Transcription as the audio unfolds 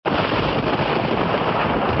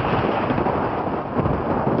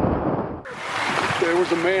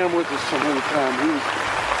was a man with us some of the time. He was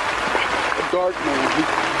a dark man.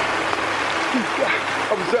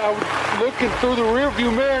 I was looking through the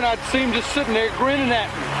rearview mirror and I'd see him just sitting there grinning at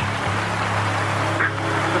me.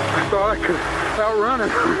 I thought I could outrun him.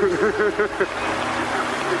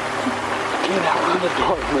 Can't outrun the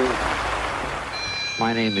dark man.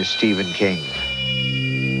 My name is Stephen King.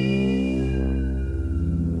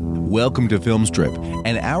 Welcome to Filmstrip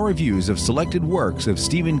and our reviews of selected works of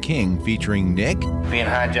Stephen King featuring Nick. Being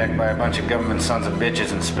hijacked by a bunch of government sons of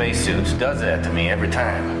bitches in spacesuits does that to me every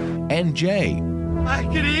time. And Jay. I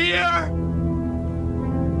can hear!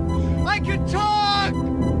 I can talk!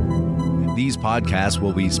 These podcasts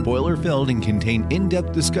will be spoiler-filled and contain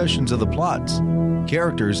in-depth discussions of the plots,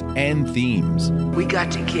 characters, and themes. We got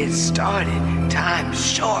to get started.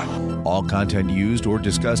 Time's short. All content used or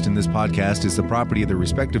discussed in this podcast is the property of the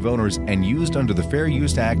respective owners and used under the Fair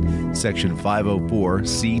Use Act, Section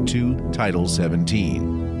 504(c)(2), Title 17.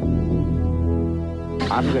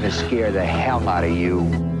 I'm going to scare the hell out of you.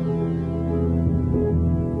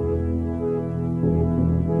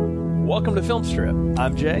 Welcome to Filmstrip.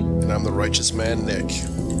 I'm Jay. And I'm the righteous man, Nick.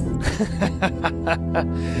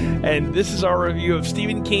 And this is our review of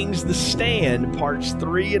Stephen King's The Stand, Parts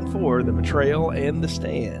 3 and 4, The Betrayal and The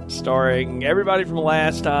Stand, starring everybody from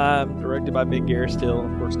last time, directed by Mick Garrett-Still,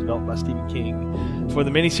 and of course developed by Stephen King for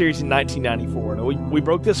the miniseries in 1994. Now, we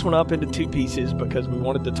broke this one up into two pieces because we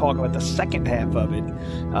wanted to talk about the second half of it,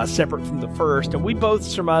 separate from the first, and we both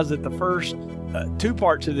surmised that the first two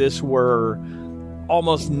parts of this were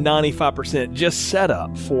almost 95% just set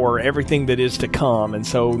up for everything that is to come. And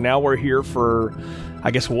so now we're here for,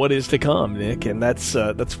 I guess, what is to come, Nick. And that's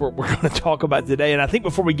what we're going to talk about today. And I think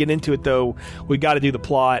before we get into it, though, we got to do the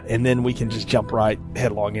plot, and then we can just jump right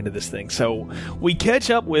headlong into this thing. So we catch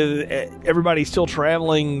up with everybody still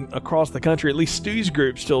traveling across the country, at least Stu's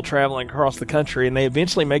group still traveling across the country, and they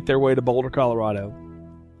eventually make their way to Boulder, Colorado,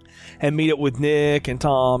 and meet up with Nick and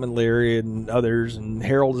Tom and Larry and others, and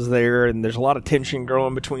Harold is there, and there's a lot of tension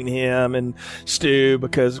growing between him and Stu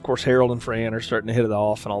because, of course, Harold and Fran are starting to hit it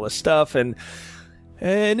off and all this stuff, and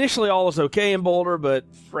initially all is okay in Boulder, but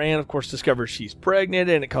Fran, of course, discovers she's pregnant,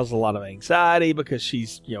 and it causes a lot of anxiety because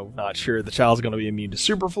she's, not sure the child's going to be immune to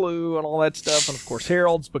superflu and all that stuff, and of course,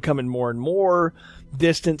 Harold's becoming more and more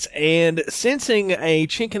distance, and sensing a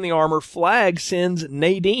chink in the armor, Flag sends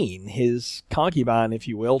Nadine, his concubine, if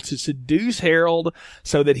you will, to seduce Harold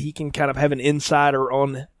so that he can kind of have an insider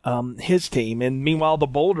on his team. And meanwhile, the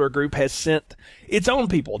Boulder group has sent its own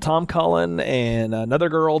people, Tom Cullen and another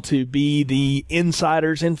girl, to be the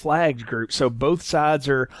insiders in Flag's group. So both sides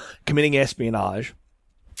are committing espionage.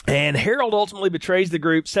 And Harold ultimately betrays the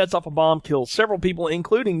group, sets off a bomb, kills several people,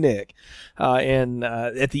 including Nick,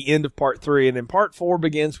 at the end of Part 3. And then Part 4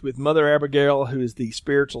 begins with Mother Abigail, who is the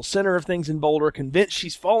spiritual center of things in Boulder, convinced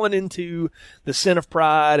she's fallen into the sin of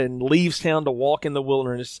pride and leaves town to walk in the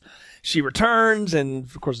wilderness. She returns and,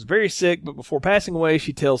 of course, is very sick, but before passing away,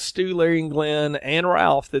 she tells Stu, Larry, and Glenn, and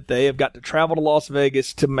Ralph that they have got to travel to Las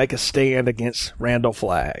Vegas to make a stand against Randall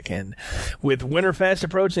Flagg. And with winter fast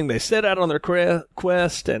approaching, they set out on their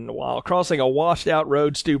quest, and while crossing a washed-out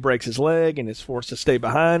road, Stu breaks his leg and is forced to stay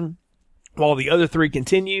behind. While the other three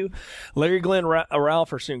continue, Larry, Glenn,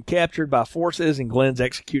 Ralph are soon captured by forces, and Glenn's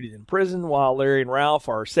executed in prison, while Larry and Ralph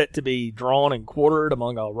are set to be drawn and quartered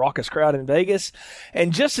among a raucous crowd in Vegas.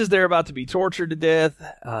 And just as they're about to be tortured to death,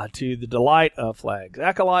 to the delight of Flagg's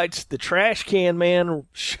acolytes, the trash can man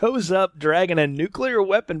shows up dragging a nuclear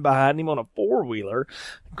weapon behind him on a four-wheeler.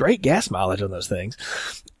 Great gas mileage on those things.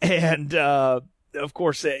 And, of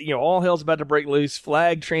course, all hell's about to break loose.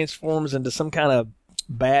 Flagg transforms into some kind of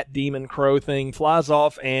bat, demon, crow thing, flies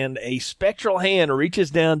off, and a spectral hand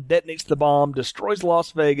reaches down, detonates the bomb, destroys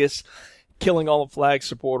Las Vegas, killing all of Flagg's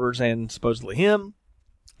supporters and supposedly him.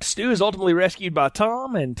 Stu is ultimately rescued by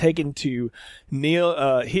Tom and taken to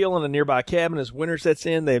heal in a nearby cabin as winter sets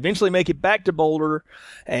in. They eventually make it back to Boulder,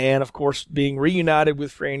 and of course, being reunited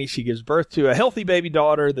with Franny, she gives birth to a healthy baby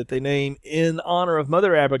daughter that they name in honor of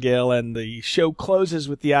Mother Abigail, and the show closes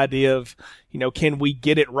with the idea of, can we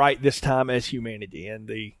get it right this time as humanity? And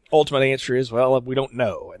the ultimate answer is, well, we don't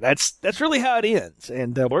know. And that's really how it ends.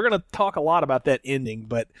 And we're going to talk a lot about that ending,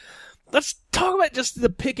 but let's talk about just the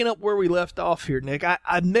picking up where we left off here, Nick.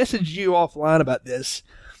 I messaged you offline about this,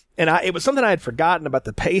 and it was something I had forgotten about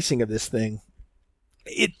the pacing of this thing.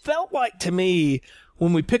 It felt like to me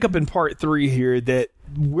when we pick up in Part 3 here that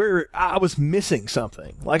I was missing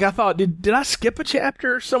something. Like I thought, did I skip a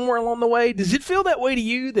chapter somewhere along the way? Does it feel that way to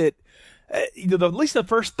you that at least the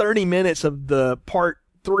first 30 minutes of the Part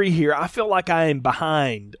 3 here, I feel like I am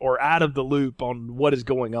behind or out of the loop on what is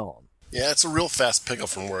going on? Yeah, it's a real fast pickup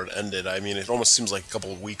from where it ended. I mean, it almost seems like a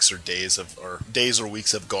couple of weeks or days or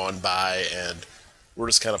weeks have gone by, and we're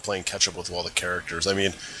just kind of playing catch up with all the characters. I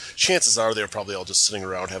mean, chances are they're probably all just sitting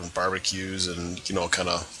around having barbecues and, you know, kind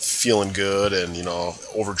of feeling good and, you know,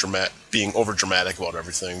 being over dramatic about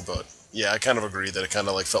everything. But yeah, I kind of agree that it kind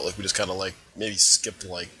of like felt like we just kind of like maybe skipped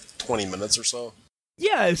like 20 minutes or so.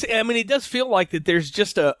 Yeah, I mean, it does feel like that there's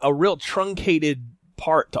just a real truncated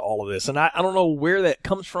part to all of this, and I don't know where that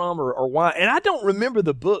comes from or why, and I don't remember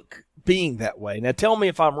the book being that way. Now, tell me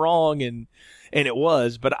if I'm wrong, and it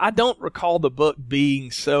was, but I don't recall the book being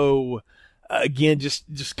so, again,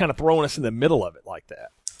 just kind of throwing us in the middle of it like that.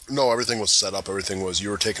 No, everything was set up. Everything was, you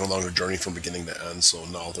were taking along a journey from beginning to end, so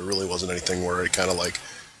no, there really wasn't anything where it kind of like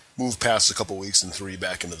moved past a couple weeks and threw you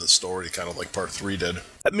back into the story, kind of like part 3 did.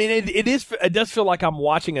 I mean, it does feel like I'm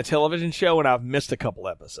watching a television show and I've missed a couple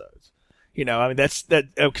episodes. You know, I mean, that's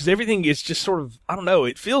because everything is just sort of, I don't know,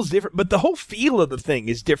 it feels different, but the whole feel of the thing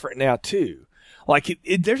is different now too. Like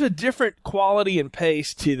there's a different quality and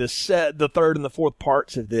pace to the third and the fourth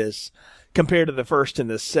parts of this compared to the first and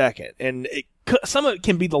the second. And some of it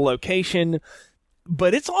can be the location,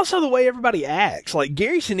 but it's also the way everybody acts. Like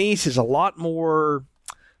Gary Sinise is a lot more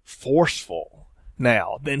forceful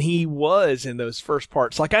now than he was in those first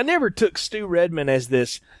parts. Like, I never took Stu Redman as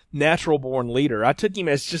this natural-born leader. I took him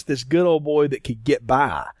as just this good old boy that could get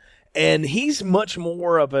by. And he's much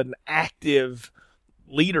more of an active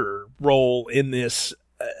leader role in this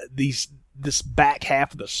back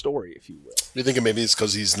half of the story, if you will. You think maybe it's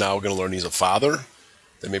because he's now going to learn he's a father?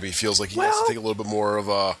 That maybe he feels like he has to take a little bit more of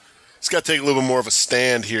a... He's got to take a little bit more of a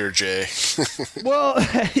stand here, Jay. Well,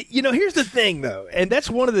 you know, here's the thing, though, and that's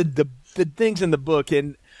one of the things in the book,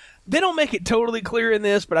 and they don't make it totally clear in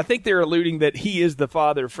this, but I think they're alluding that he is the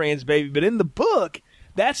father of Fran's baby. But in the book,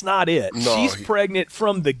 that's not it. No, she's pregnant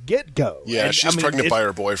from the get-go. Yeah, and, she's pregnant by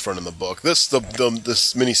her boyfriend in the book. This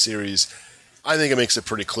miniseries, I think it makes it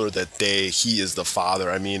pretty clear that he is the father.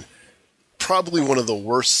 I mean, probably one of the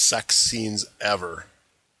worst sex scenes ever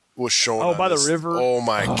was shown. Oh, by the river. Oh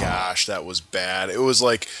my gosh, that was bad. It was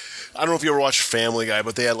like, I don't know if you ever watched Family Guy,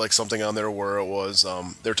 but they had like something on there where it was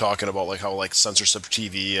they're talking about like how like censorship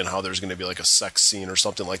TV and how there's going to be like a sex scene or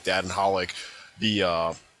something like that, and how like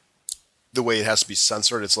the way it has to be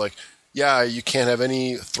censored. It's like, yeah, you can't have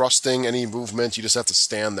any thrusting, any movement. You just have to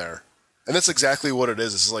stand there, and that's exactly what it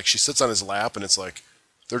is. It's like she sits on his lap, and it's like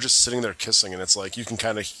they're just sitting there kissing, and it's like you can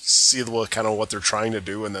kind of see what they're trying to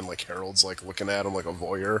do, and then like Harold's like looking at him like a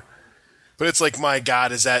voyeur. But it's like, my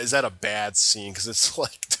God, is that a bad scene? Because it's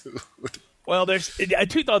like, dude. Well, there's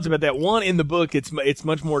two thoughts about that. One, in the book, it's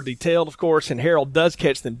much more detailed, of course, and Harold does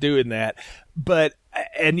catch them doing that. But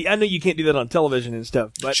and I know you can't do that on television and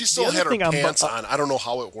stuff. But she still had her pants on. I don't know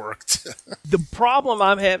how it worked. The problem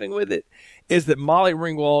I'm having with it is that Molly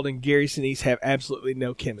Ringwald and Gary Sinise have absolutely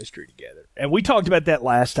no chemistry together. And we talked about that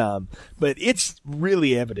last time, but it's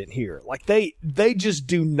really evident here. Like, they just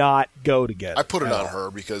do not go together. I put it on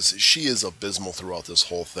her because she is abysmal throughout this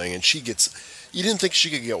whole thing, and you didn't think she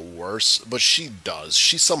could get worse, but she does.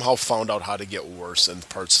 She somehow found out how to get worse in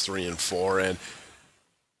parts 3 and 4, and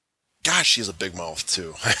gosh, she has a big mouth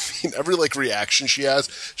too. I mean, every like reaction she has,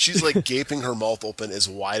 she's like gaping her mouth open as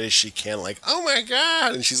wide as she can, like, oh my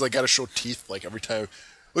God. And she's like got to show teeth like every time.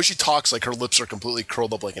 When she talks, like her lips are completely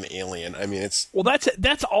curled up like an alien. I mean, it's... Well,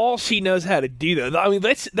 that's all she knows how to do, though. I mean,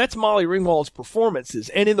 that's Molly Ringwald's performances.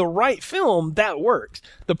 And in the right film, that works.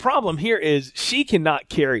 The problem here is she cannot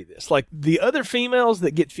carry this. Like, the other females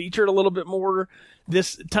that get featured a little bit more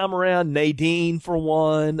this time around, Nadine for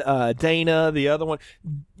one, Dana, the other one,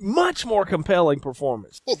 much more compelling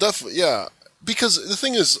performance. Well, definitely, yeah. Because the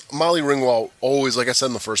thing is, Molly Ringwald always, like I said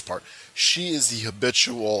in the first part, she is the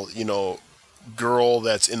habitual, girl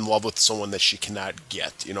that's in love with someone that she cannot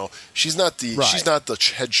get. She's not the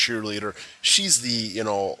head cheerleader. She's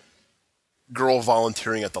the girl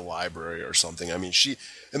volunteering at the library or something. I mean,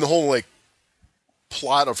 and the whole like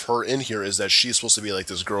plot of her in here is that she's supposed to be like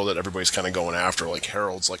this girl that everybody's kind of going after. Like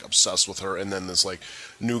Harold's like obsessed with her, and then this like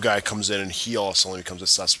new guy comes in and he also becomes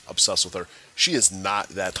obsessed with her. She is not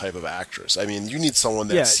that type of actress. I mean, you need someone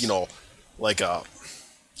that's like a,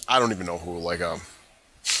 I don't even know who, like a,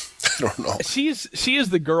 I don't know. She is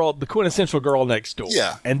the girl, the quintessential girl next door.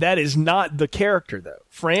 Yeah. And that is not the character, though.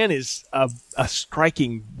 Fran is a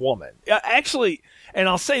striking woman. Actually, and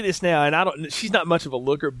I'll say this now, and she's not much of a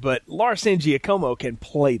looker, but Laura San Giacomo can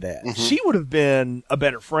play that. Mm-hmm. She would have been a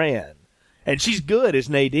better Fran. And she's good as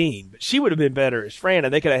Nadine, but she would have been better as Fran,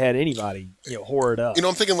 and they could have had anybody, whore it up.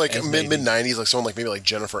 I'm thinking like mid-90s, like someone like maybe like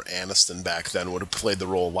Jennifer Aniston back then would have played the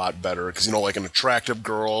role a lot better. Because, like an attractive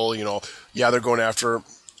girl, they're going after.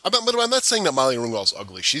 I'm not saying that Molly Ringwald's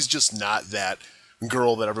ugly. She's just not that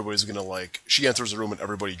girl that everybody's going to like. She enters the room and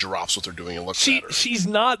everybody drops what they're doing and looks at her. She's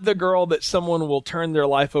not the girl that someone will turn their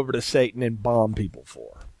life over to Satan and bomb people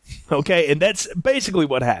for. Okay? And that's basically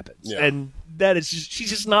what happens. Yeah. And that is she's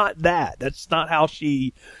just not that. That's not how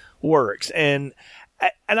she works. And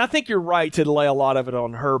I think you're right to lay a lot of it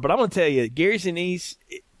on her, but I'm going to tell you, Gary Sinise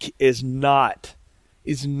is not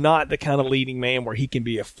the kind of leading man where he can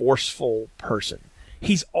be a forceful person.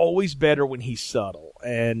 He's always better when he's subtle,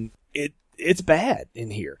 and it's bad in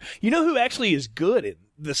here. You know who actually is good in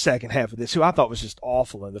the second half of this, who I thought was just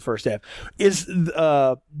awful in the first half, is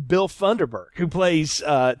Bill Funderburk, who plays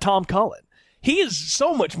Tom Cullen. He is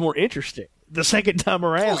so much more interesting the second time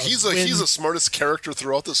around. Oh, he's the smartest character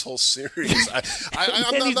throughout this whole series. I'm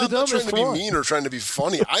not trying to be mean or trying to be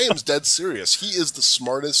funny. I am dead serious. He is the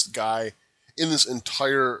smartest guy in this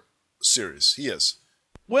entire series. He is.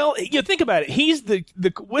 Well, you think about it. He's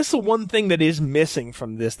what's the one thing that is missing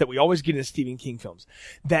from this that we always get in Stephen King films?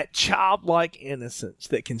 That childlike innocence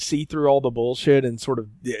that can see through all the bullshit and sort of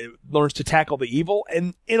learns to tackle the evil.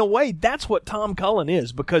 And in a way, that's what Tom Cullen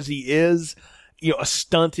is, because he is, a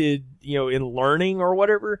stunted, in learning or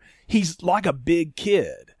whatever. He's like a big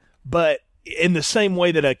kid, but in the same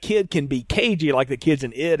way that a kid can be cagey, like the kids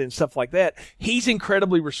in It and stuff like that, he's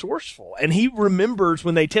incredibly resourceful. And he remembers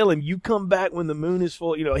when they tell him, you come back when the moon is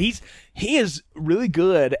full. He is really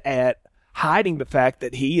good at hiding the fact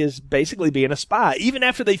that he is basically being a spy, even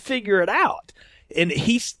after they figure it out. And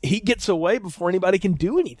he gets away before anybody can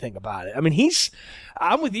do anything about it. I mean,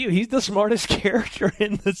 I'm with you. He's the smartest character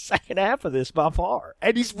in the second half of this by far.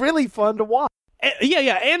 And he's really fun to watch.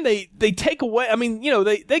 And they take away,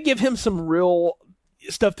 they give him some real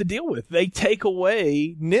stuff to deal with. They take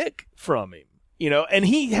away Nick from him, and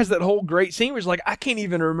he has that whole great scene where he's like, I can't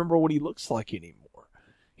even remember what he looks like anymore,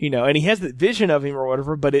 and he has that vision of him or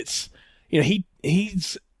whatever, but it's,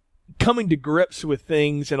 he's coming to grips with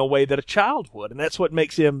things in a way that a child would, and that's what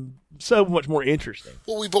makes him so much more interesting.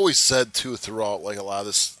 Well, we've always said too throughout a lot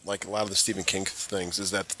of the Stephen King things is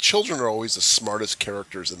that the children are always the smartest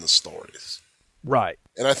characters in the stories. Right.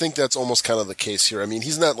 And I think that's almost kind of the case here. I mean,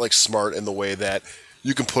 he's not smart in the way that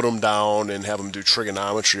you can put him down and have him do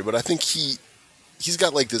trigonometry, but I think he's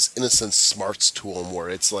got this innocent smarts to him where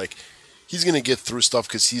it's he's going to get through stuff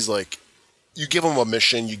because he's you give him a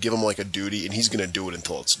mission, you give him a duty, and he's going to do it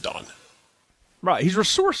until it's done. Right. He's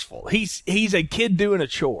resourceful. He's a kid doing a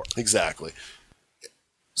chore. Exactly.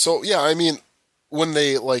 So, yeah, I mean, when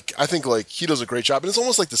they, I think, he does a great job. And it's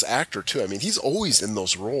almost like this actor, too. I mean, he's always in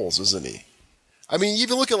those roles, isn't he? I mean, you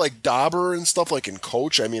even look at, Dauber and stuff, in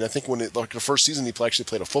Coach. I mean, I think when the first season, he actually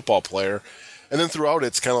played a football player. And then throughout,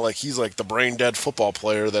 it's kind of he's the brain-dead football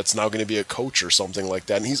player that's now going to be a coach or something like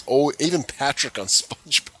that. And he's even Patrick on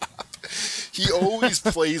SpongeBob. He always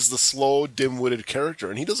plays the slow, dim-witted character,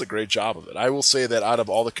 and he does a great job of it. I will say that out of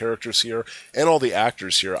all the characters here and all the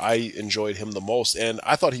actors here, I enjoyed him the most, and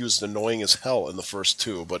I thought he was annoying as hell in the first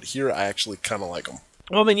two, but here I actually kind of like him.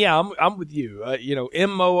 Well, then, yeah, I'm with you.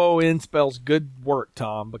 M-O-O-N spells good work,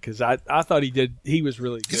 Tom, because I thought he was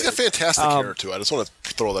really good. He's got fantastic hair, too. I just want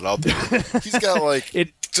to throw that out there. He's got,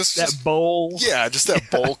 just bowl. Yeah, just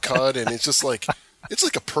that bowl cut, and it's just it's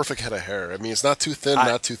a perfect head of hair. I mean, it's not too thin,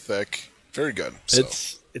 not too thick. Very good. So.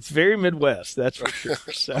 It's very Midwest, that's for sure.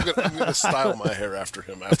 So. I'm gonna style my hair after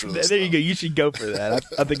him after this. There you go. You should go for that.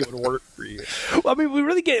 I think it would work for you. Well, I mean,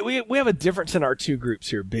 we have a difference in our two groups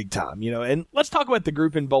here, big time. And let's talk about the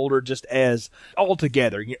group in Boulder just as all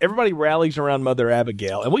together. Everybody rallies around Mother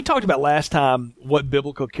Abigail, and we talked about last time what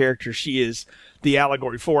biblical character she is the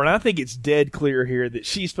allegory for, and I think it's dead clear here that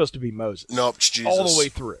she's supposed to be Moses. Nope, Jesus. All the way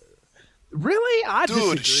through. Really? I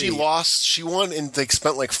disagree. She won and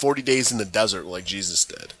spent 40 days in the desert like Jesus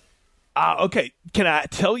did. Okay, can I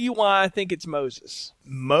tell you why I think it's Moses?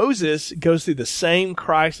 Moses goes through the same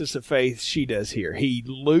crisis of faith she does here. He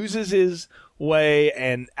loses his way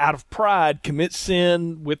and out of pride commits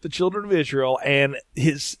sin with the children of Israel, and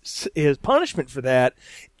his punishment for that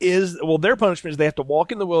is, their punishment is they have to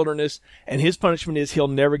walk in the wilderness, and his punishment is he'll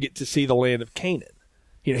never get to see the land of Canaan.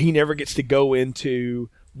 He never gets to go into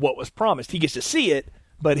what was promised. He gets to see it,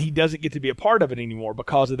 but he doesn't get to be a part of it anymore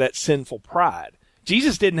because of that sinful pride.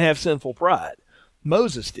 Jesus didn't have sinful pride.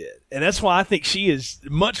 Moses did. And that's why I think she is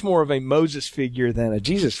much more of a Moses figure than a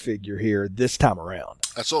Jesus figure here this time around.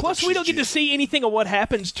 Plus, we don't get to see anything of what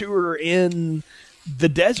happens to her in the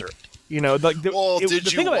desert. The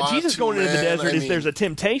thing about Jesus going into the desert is there's a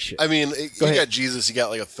temptation. I mean, you got Jesus, you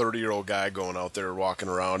got a 30-year-old guy going out there walking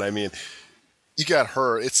around. I mean, you got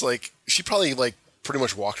her. It's she probably pretty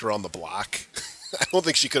much walked around the block. I don't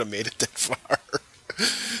think she could have made it that far.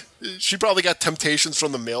 She probably got temptations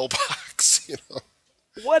from the mailbox, you know.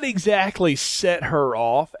 What exactly set her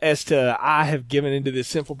off as to I have given into this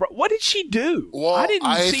sinful? What did she do? Well, I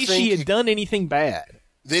didn't see she think had done anything bad.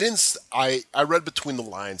 They didn't. I read between the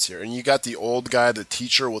lines here, and you got the old guy, the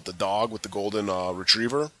teacher with the dog with the golden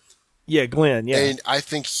retriever. Yeah, Glenn. Yeah, and I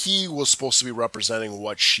think he was supposed to be representing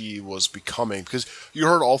what she was becoming, because you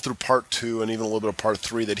heard all through part 2 and even a little bit of part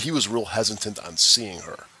 3 that he was real hesitant on seeing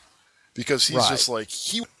her, because he's just like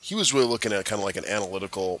he was really looking at kind of like an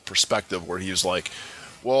analytical perspective where he was like,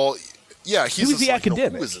 well. Yeah, he was the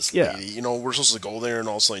academic. Who is this lady? You know, we're supposed to go there and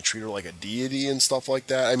all of a sudden treat her like a deity and stuff like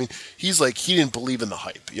that. I mean, he's like, he didn't believe in the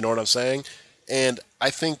hype. You know what I'm saying? And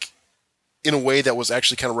I think in a way that was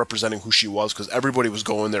actually kind of representing who she was, because everybody was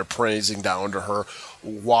going there praising down to her,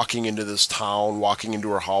 walking into this town, walking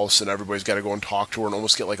into her house, and everybody's got to go and talk to her and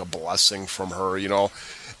almost get like a blessing from her, you know?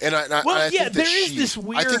 And I think that this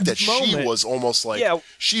weird I think that moment. She was almost like,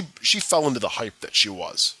 she fell into the hype that she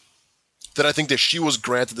was. That I think that she was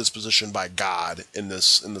granted this position by God in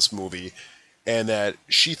this movie, and that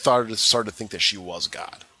she started to think that she was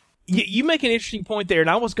God. You make an interesting point there, and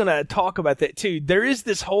I was going to talk about that too. There is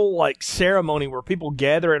this whole like ceremony where people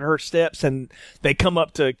gather at her steps and they come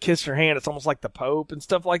up to kiss her hand. It's almost like the Pope and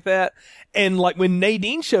stuff like that. And like when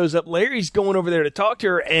Nadine shows up, Larry's going over there to talk to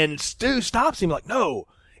her, and Stu stops him like, no.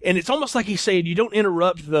 And it's almost like he's saying, you don't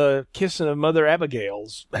interrupt the kissing of Mother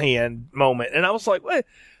Abigail's hand moment. And I was like,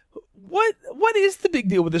 what is the big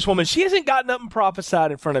deal with this woman? She hasn't gotten up and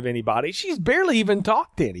prophesied in front of anybody. She's barely even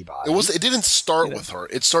talked to anybody. It didn't start with her.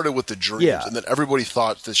 It started with the dreams, and then everybody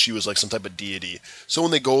thought that she was like some type of deity. So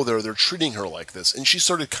when they go there, they're treating her like this, and she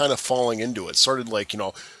started kind of falling into it. Started like, you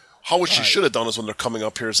know, what she should have done is when they're coming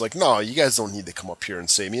up here, is like, no, you guys don't need to come up here and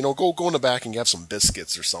say, you know, go in the back and have some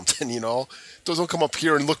biscuits or something, you know. Don't come up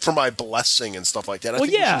here and look for my blessing and stuff like that. I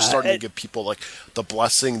think she was starting to give people like the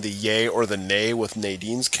blessing, the yay or the nay with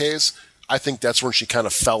Nadine's case. I think that's when she kind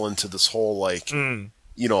of fell into this whole like, you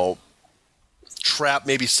know, trap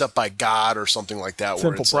maybe set by God or something like that.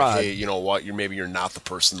 Simple where it's pride. like, hey, you know what, you're not the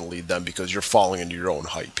person to lead them because you're falling into your own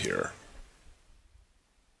hype here.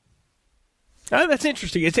 Oh, that's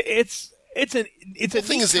interesting. It's the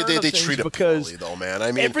thing is they treat it poorly though, man.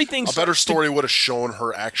 I mean, a better story would have shown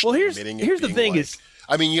her actually admitting it. Here's the thing: like,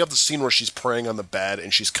 I mean, you have the scene where she's praying on the bed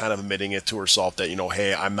and she's kind of admitting it to herself that, you know,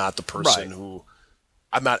 hey, I'm not the person who,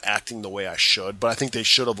 I'm not acting the way I should. But I think they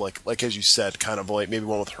should have like as you said, kind of like maybe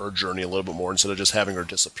went with her journey a little bit more instead of just having her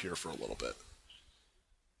disappear for a little bit.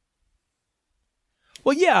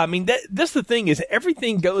 Well, yeah, I mean, that's the thing is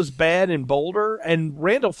everything goes bad in Boulder, and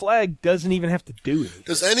Randall Flagg doesn't even have to do it.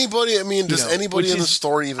 Does anybody in the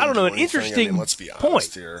story even I don't know, do an anything? interesting I mean, let's be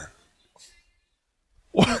honest here.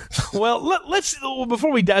 Well, let's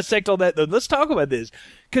before we dissect all that, though, let's talk about this,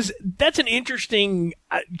 because that's an interesting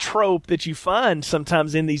trope that you find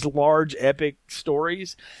sometimes in these large epic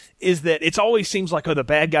stories, is that it always seems like, oh, the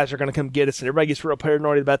bad guys are going to come get us, and everybody gets real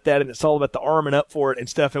paranoid about that, and it's all about the arming up for it and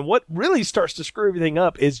stuff. And what really starts to screw everything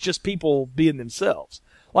up is just people being themselves.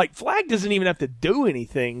 Like, Flagg doesn't even have to do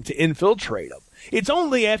anything to infiltrate them. It's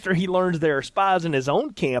only after he learns there are spies in his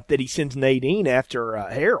own camp that he sends Nadine after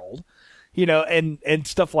Harold. You know, and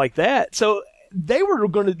stuff like that. So they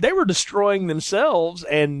were destroying themselves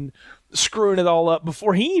and screwing it all up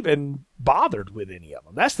before he even bothered with any of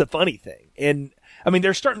them. That's the funny thing. And I mean,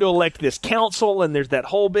 they're starting to elect this council, and there's that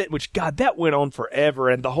whole bit, which, God, that went on forever.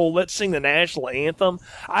 And the whole let's sing the national anthem.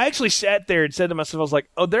 I actually sat there and said to myself, I was like,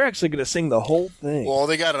 oh, they're actually going to sing the whole thing. Well,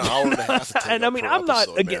 they got an hour and a half to take and I mean, I'm not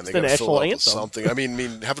against the national anthem. Something. I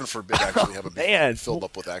mean, heaven forbid actually have a bit filled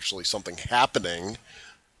up with actually something happening.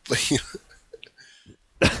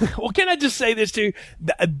 Well, can I just say this too?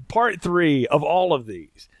 Part 3 of all of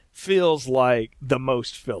these feels like the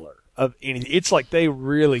most filler of anything. It's like they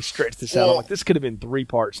really stretched this out. I'm like, this could have been 3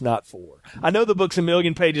 parts, not 4. I know the book's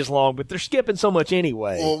 1,000,000 pages long, but they're skipping so much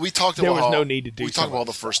anyway. Well, we talked about there was no need to do. We talked about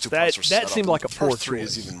the first 2 parts were set that seemed like a poor part 3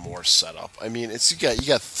 is even more set up. I mean, you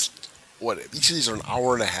got what? Each of these are an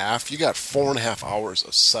hour and a half. You got 4.5 hours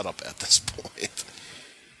of setup at this point,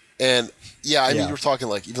 and. Yeah, I mean, you're talking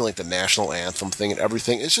like even like the national anthem thing and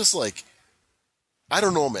everything. It's just like, I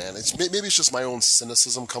don't know, man. Maybe it's just my own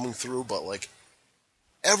cynicism coming through, but like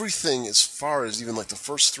everything as far as even like the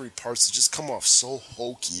first 3 parts, they just come off so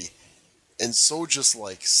hokey and so just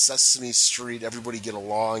like Sesame Street, everybody get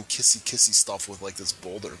along, kissy stuff with like this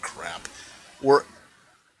Boulder crap. Well,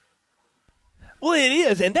 it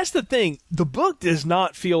is, and that's the thing. The book does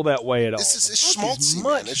not feel that way at all. It's schmaltzy, man.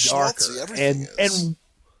 Much it's darker, schmaltzy. Everything is.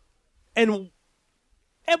 But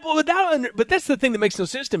that's the thing that makes no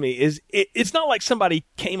sense to me is it's not like somebody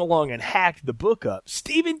came along and hacked the book up.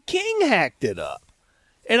 Stephen King hacked it up.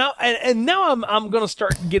 And now I'm going to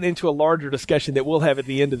start getting into a larger discussion that we'll have at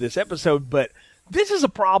the end of this episode. But this is a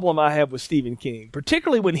problem I have with Stephen King,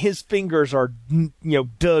 particularly when his fingers are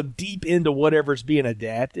dug deep into whatever's being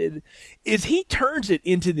adapted. Is he turns it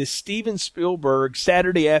into this Steven Spielberg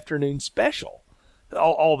Saturday afternoon special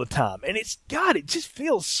all the time, and it just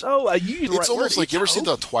feels so. It's almost like you ever seen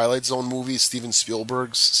the Twilight Zone movie, Steven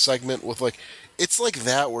Spielberg's segment with it's like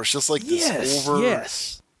that where it's just like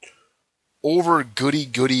this over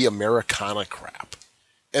goody Americana crap.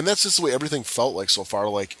 And that's just the way everything felt like so far.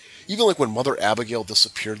 Like, even like when Mother Abigail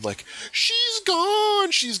disappeared, like, she's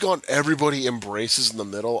gone. Everybody embraces in the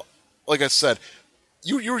middle. Like I said,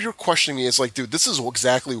 you're questioning me. It's like, dude, this is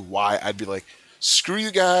exactly why I'd be like, screw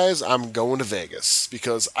you guys, I'm going to Vegas.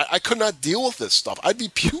 Because I could not deal with this stuff. I'd be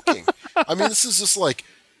puking. I mean, this is just like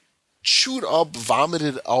chewed up,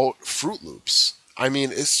 vomited out Fruit Loops. I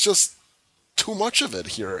mean, it's just too much of it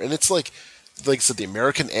here. And it's like I said, the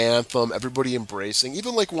American anthem, everybody embracing,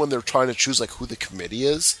 even like when they're trying to choose like who the committee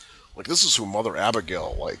is, like this is who Mother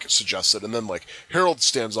Abigail like suggested, and then like Harold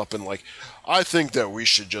stands up and like, I think that we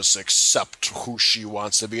should just accept who she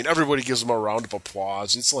wants to be, and everybody gives him a round of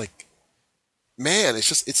applause. It's like, man,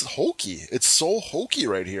 it's hokey. It's so hokey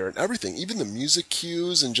right here, and everything, even the music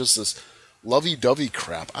cues and just this lovey-dovey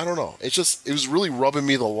crap. I don't know. It was really rubbing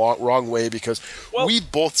me the wrong way because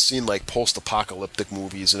we'd both seen like post-apocalyptic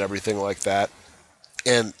movies and everything like that.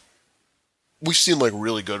 And we've seen like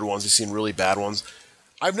really good ones. We've seen really bad ones.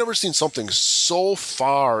 I've never seen something so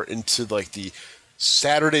far into like the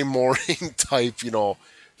Saturday morning type,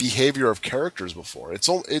 behavior of characters before.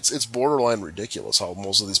 It's borderline ridiculous how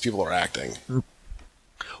most of these people are acting.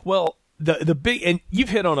 Well, the big, and you've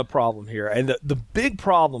hit on a problem here, and the big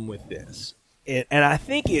problem with this, and I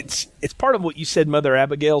think it's part of what you said Mother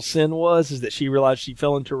Abigail's sin is that she realized she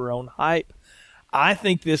fell into her own hype. I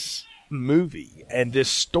think this movie and this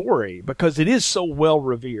story, because it is so well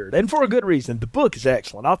revered, and for a good reason, the book is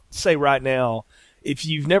excellent. I'll say right now, if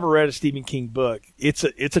you've never read a Stephen King book, it's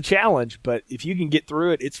a challenge, but if you can get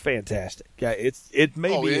through it, it's fantastic. It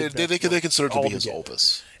may be. They consider it to be his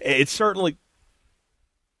opus. It's certainly.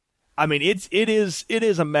 I mean, it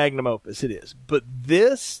is a magnum opus. It is, but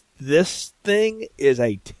this thing is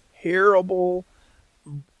a terrible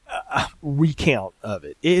recount of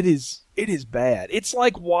it. It is bad. It's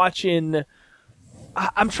like watching.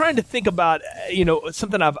 I'm trying to think about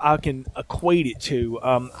something I can equate it to.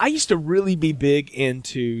 I used to really be big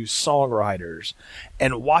into songwriters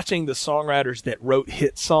and watching the songwriters that wrote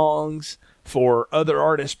hit songs for other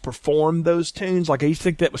artists perform those tunes. Like, I used to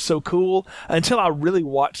think that was so cool until I really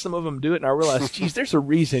watched some of them do it, and I realized, geez, there's a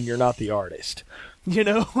reason you're not the artist.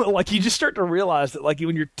 Like, you just start to realize that, like,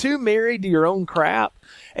 when you're too married to your own crap,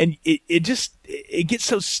 and it gets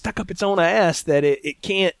so stuck up its own ass that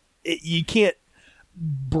you can't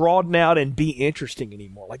broaden out and be interesting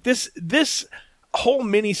anymore. Like, this whole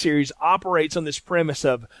miniseries operates on this premise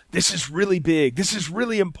of, this is really big, this is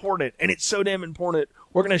really important, and it's so damn important,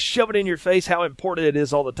 we're going to shove it in your face how important it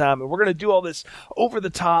is all the time, and we're going to do all this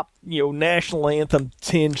over-the-top, national anthem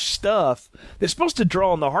tinge stuff that's supposed to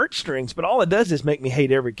draw on the heartstrings, but all it does is make me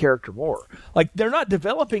hate every character more. Like, they're not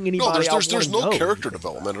developing anybody. No, there's no character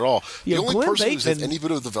development at all. The only Glenn person Bateman, who's had any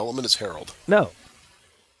bit of development is Harold. No.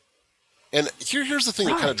 And here's the thing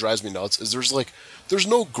that kind of drives me nuts, is there's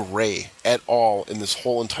no gray at all in this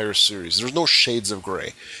whole entire series. There's no shades of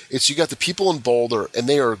gray. You got the people in Boulder, and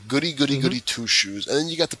they are goody two-shoes, and then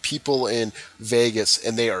you got the people in Vegas,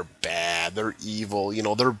 and they are bad. They're evil.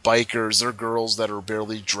 They're bikers. They're girls that are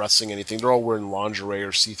barely dressing anything. They're all wearing lingerie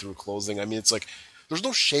or see-through clothing. I mean, it's like, there's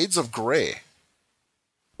no shades of gray.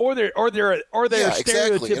 Or they're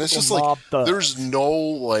exactly. And it's just like, there's no,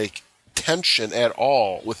 like, tension at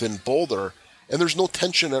all within Boulder, and there's no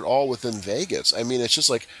tension at all within Vegas. I mean, it's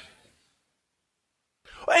just like,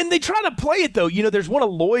 and they try to play it though. There's one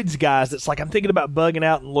of Lloyd's guys that's like, I'm thinking about bugging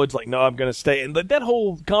out, and Lloyd's like, no, I'm going to stay. And that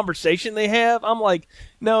whole conversation they have, I'm like,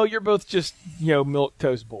 no, you're both just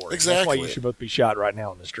milquetoast bored. Exactly. That's why you should both be shot right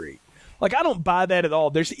now on the street. Like, I don't buy that at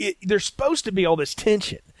all. There's supposed to be all this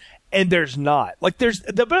tension, and there's not. Like, there's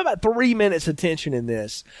about 3 minutes of tension in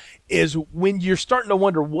this is when you're starting to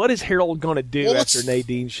wonder, what is Harold going to do after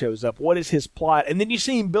Nadine shows up? What is his plot? And then you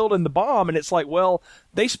see him building the bomb, and it's like, well,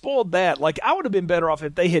 they spoiled that. Like, I would have been better off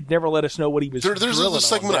if they had never let us know what he was There's a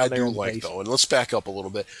segment I do like, though, and let's back up a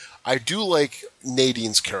little bit. I do like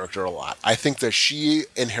Nadine's character a lot. I think that she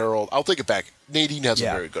and Harold, I'll take it back, Nadine has a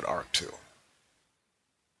very good arc, too.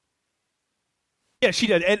 Yeah, she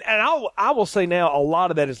does. And I will say now, a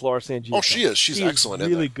lot of that is Laura San Giacomo. Oh, she is. She's excellent in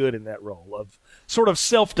that. Really good in that role of sort of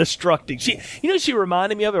self-destructing. She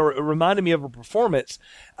reminded me of, or it reminded me of, a performance.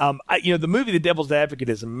 The movie The Devil's Advocate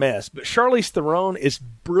is a mess, but Charlize Theron is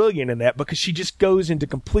brilliant in that because she just goes into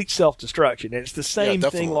complete self-destruction, and it's the same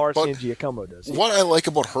thing Larson Giacomo does. What I like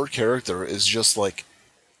about her character is just like,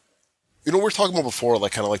 we were talking about before,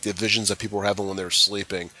 like kind of like the visions that people were having when they were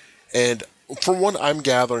sleeping, and from what I'm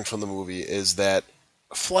gathering from the movie is that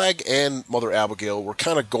Flag and Mother Abigail were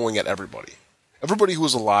kind of going at everybody. Everybody who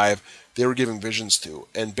was alive, they were giving visions to.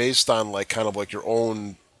 And based on like kind of like your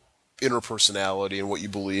own inner personality and what you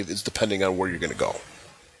believe is depending on where you're going to go.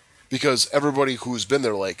 Because everybody who's been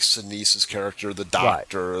there, like Sinise's character, the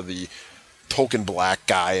doctor, the token black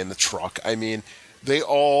guy in the truck, I mean, they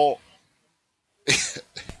all...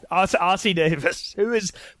 Ossie Davis, who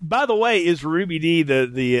is, by the way, is Ruby Dee,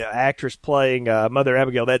 the actress playing Mother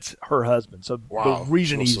Abigail. That's her husband. So the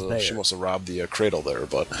reason he's there. She must have robbed the cradle there.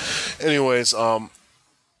 But anyways,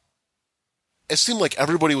 it seemed like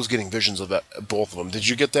everybody was getting visions of that, both of them. Did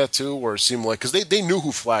you get that too? Where it seemed like, because they knew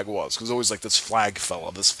who Flag was, because always like this Flag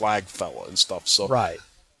fella and stuff. So right.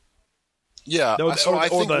 Yeah, so I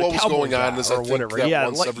think what was going on is I think that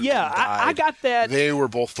once everybody died, I got that. They were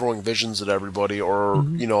both throwing visions at everybody, or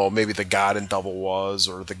maybe the God in Devil was,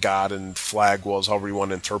 or the God in Flag was, however you want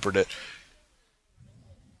to interpret it.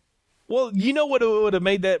 Well, you know what would have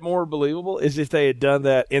made that more believable is if they had done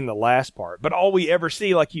that in the last part. But all we ever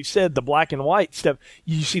see, like you said, the black and white stuff,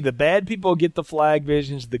 you see the bad people get the Flag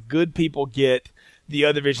visions, the good people get the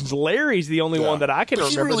other visions. Larry's the only one that I can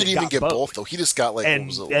remember. He really didn't even get both, though. He just got like,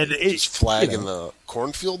 just Flag in the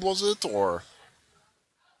cornfield, was it, or?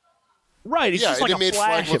 Right, it's just like a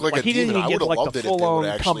flash. Look like he didn't even get like the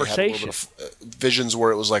full-on conversation. Visions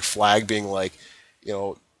where it was like Flag being like,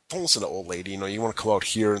 don't listen to old lady. You want to come out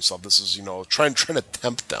here and stuff. This is trying to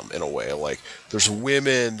tempt them in a way. Like there's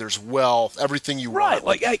women, there's wealth, everything you want.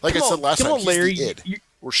 Like I said last time, he's Larry, the id,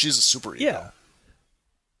 where she's a super ego. Yeah.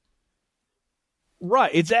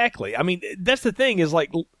 Right, exactly. I mean, that's the thing is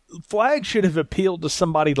like Flag should have appealed to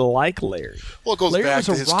somebody like Larry. Well, it goes Larry back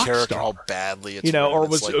to his character, star. how badly it's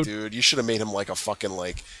dude, you should have made him like a fucking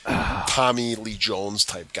like Tommy Lee Jones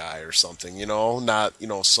type guy or something, not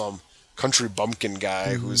some country bumpkin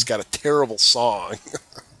guy who's got a terrible song.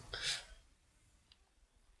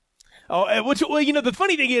 The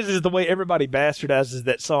funny thing is the way everybody bastardizes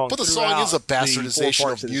that song. But the song is a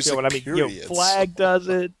bastardization of music. I mean, Flag does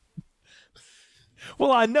it.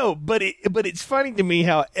 Well, I know, but it's funny to me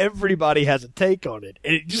how everybody has a take on it,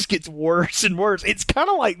 and it just gets worse and worse. It's kind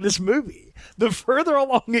of like this movie. The further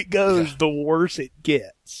along it goes, the worse it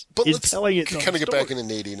gets. But let's kind of get back into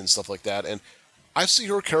Nadine and stuff like that. And I see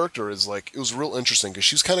her character as like, it was real interesting because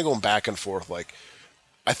she was kind of going back and forth. Like,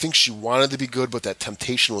 I think she wanted to be good, but that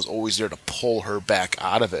temptation was always there to pull her back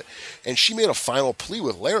out of it. And she made a final plea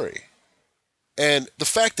with Larry. And the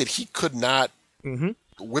fact that he could not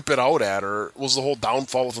whip it out at her was the whole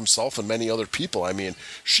downfall of himself and many other people. I mean,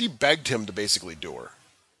 she begged him to basically do her.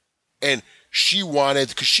 And she wanted,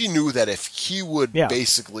 because she knew that if he would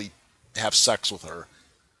basically have sex with her,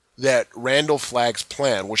 that Randall Flagg's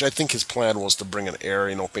plan, which I think his plan was to bring an heir,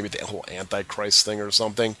 maybe the whole Antichrist thing or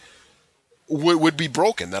something, would be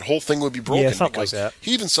broken. That whole thing would be broken. Yeah, something like that.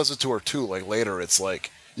 He even says it to her too, like later, it's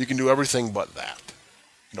like, you can do everything but that.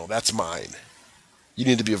 That's mine. You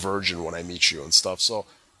need to be a virgin when I meet you and stuff. So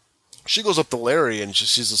she goes up to Larry and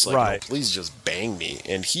she's just like, please just bang me.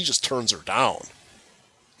 And he just turns her down.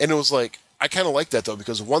 And it was like, I kind of like that though,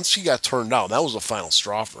 because once she got turned down, that was the final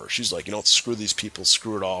straw for her. She's like, screw these people,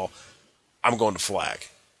 screw it all. I'm going to Flag.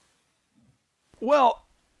 Well,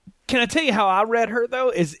 can I tell you how I read her though?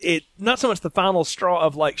 Is it not so much the final straw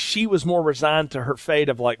of like, she was more resigned to her fate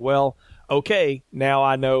of like, well, okay, now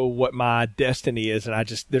I know what my destiny is, and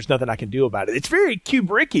there's nothing I can do about it. It's very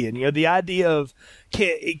Kubrickian, the idea of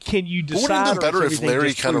can you decide? Wouldn't it have been better if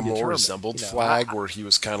Larry kind of more resembled Flag, where he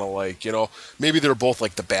was kind of like, maybe they're both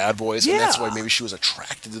like the bad boys, and that's why maybe she was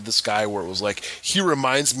attracted to this guy, where it was like, he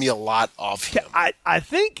reminds me a lot of him. I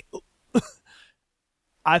think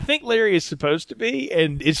Larry is supposed to be,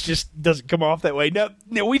 and it just doesn't come off that way. No,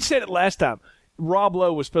 we said it last time. Rob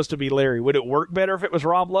Lowe was supposed to be Larry. Would it work better if it was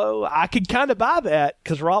Rob Lowe? I could kind of buy that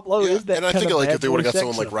because Rob Lowe is that. And I think like if they would have got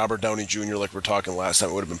someone like Robert Downey Jr., like we were talking last time,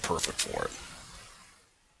 it would have been perfect for it.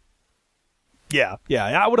 Yeah,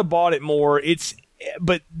 I would have bought it more.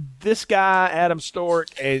 But this guy, Adam Stork,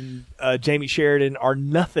 and Jamie Sheridan are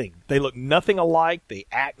nothing. They look nothing alike. They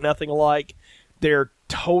act nothing alike. They're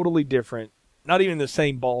totally different. Not even in the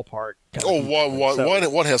same ballpark.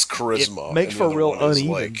 One has charisma. It makes for a real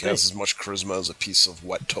uneven thing. Has as much charisma as a piece of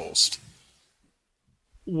wet toast.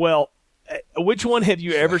 Well, which one have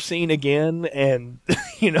you ever seen again? And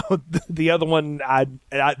the other one,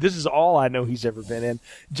 this is all I know he's ever been in.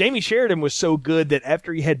 Jamie Sheridan was so good that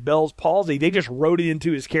after he had Bell's palsy, they just wrote it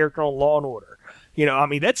into his character on Law and Order.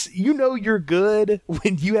 That's you're good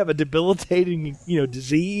when you have a debilitating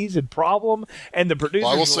disease and problem, and the producers.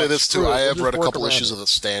 Well, I will say this too. I have read a couple issues it. of the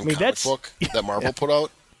Stan comic book that Marvel put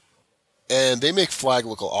out, and they make Flag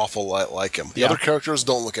look an awful lot like him. The other characters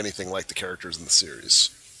don't look anything like the characters in the series.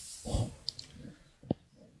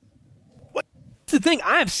 What's the thing?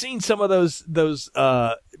 I have seen some of those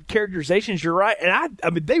characterizations. You're right, and I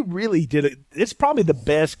mean they really did it. It's probably the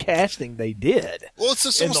best casting they did. Well, it's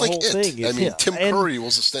just almost like it. I mean, Tim Curry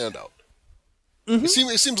was a standout. Mm-hmm.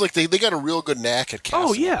 It seems like they got a real good knack at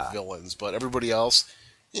casting villains, but everybody else,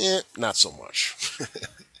 not so much.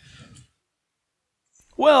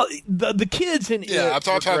 Well, the kids in I'm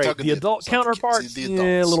talking the adult counterparts, a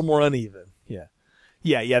little more uneven.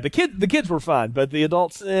 Yeah. The kids were fine, but the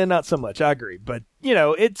adults, not so much. I agree, but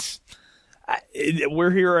we're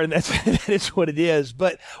here, and that is what it is.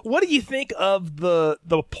 But what do you think of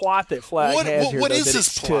the plot that Flag has here? What is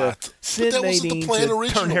his plot? To send Nadine to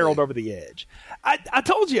turn Harold over the edge. I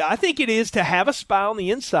told you, I think it is to have a spy on the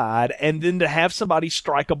inside, and then to have somebody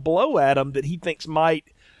strike a blow at him that he thinks might.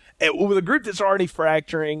 With a group that's already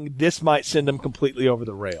fracturing, this might send them completely over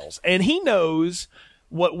the rails. And he knows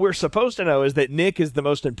what we're supposed to know is that Nick is the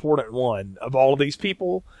most important one of all of these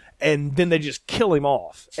people, and then they just kill him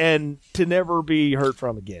off and to never be heard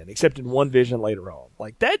from again, except in one vision later on.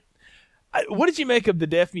 Like that. What did you make of the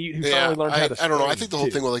deaf mute who finally learned how to I don't know. I think the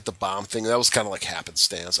whole thing with like the bomb thing, that was kind of like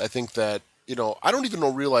happenstance. I think that, I don't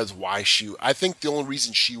even realize why I think the only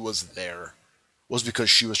reason she was there was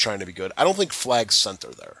because she was trying to be good. I don't think Flag sent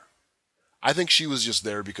her there. I think she was just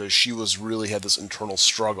there because she really had this internal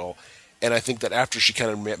struggle. And I think that after she kind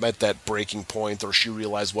of met that breaking point, or she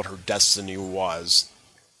realized what her destiny was,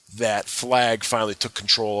 that Flag finally took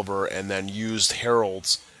control of her and then used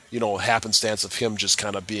Harold's, happenstance of him just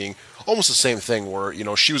kind of being almost the same thing where,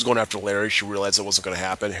 she was going after Larry. She realized it wasn't going to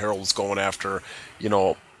happen. Harold was going after,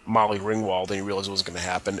 Molly Ringwald, and he realized it wasn't going to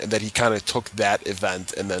happen. And that he kind of took that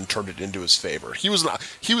event and then turned it into his favor. He was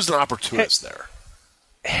an opportunist there.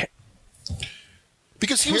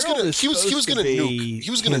 Because he was going to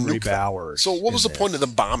nuke them. So what was the point of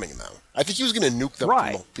them bombing them? I think he was going to nuke them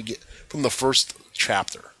from the first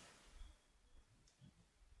chapter.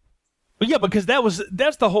 Well, yeah, because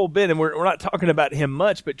that's the whole bit, and we're not talking about him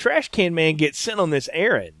much. But Trash Can Man gets sent on this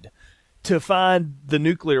errand to find the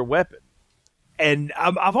nuclear weapon, and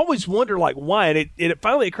I've always wondered why. And it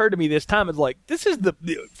finally occurred to me this time. It's like this is the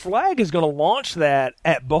Flag is going to launch that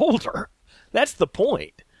at Boulder. That's the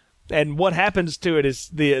point. And what happens to it is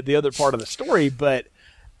the other part of the story. But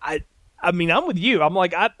I mean, I'm with you. I'm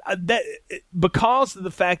like that because of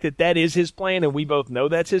the fact that is his plan, and we both know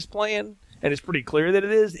that's his plan, and it's pretty clear that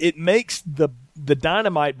it is. It makes the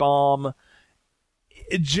dynamite bomb.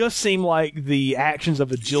 It just seemed like the actions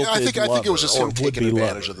of a jilted I think it was just him taking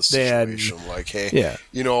advantage of the situation.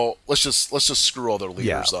 Let's just screw all their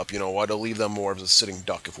leaders up. Why to leave them more as a sitting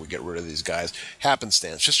duck if we get rid of these guys?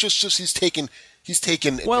 Happenstance. Just he's taken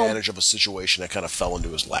advantage of a situation that kind of fell into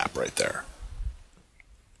his lap right there.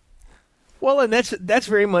 Well, and that's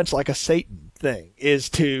very much like a Satan thing, is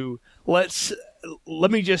to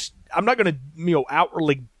I'm not going to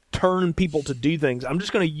outwardly turn people to do things. I'm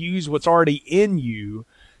just going to use what's already in you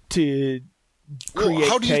to create chaos.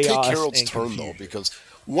 How do you take Harold's turn though? Because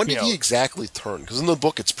when did he exactly turn? Because in the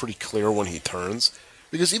book it's pretty clear when he turns.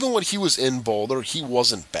 Because even when he was in Boulder, he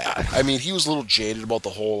wasn't bad. I mean, he was a little jaded about the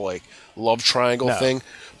whole love triangle thing,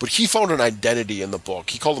 but he found an identity in the book.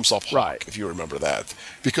 He called himself Hawk, if you remember that.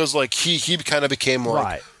 Because he kind of became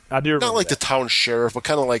I do not like the town sheriff, but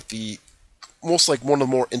kind of like almost like one of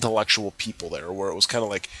the more intellectual people there, where it was kind of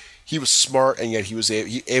like he was smart and yet he was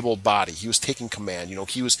able-bodied. He was taking command.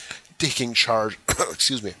 He was taking charge.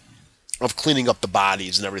 Excuse me. Of cleaning up the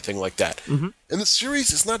bodies and everything like that. Mm-hmm. In the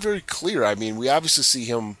series, it's not very clear. I mean, we obviously see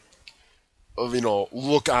him,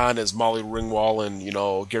 look on as Molly Ringwald and,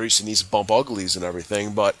 Gary Sinise bump uglies and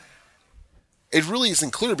everything, but it really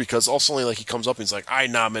isn't clear because all of a sudden, he comes up and he's like, I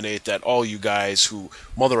nominate that all you guys who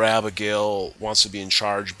Mother Abigail wants to be in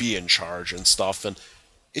charge and stuff, and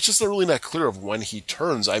it's just really not clear of when he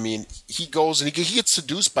turns. I mean, he goes and he gets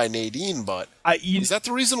seduced by Nadine, but is that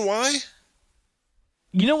the reason why?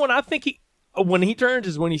 What I think when he turns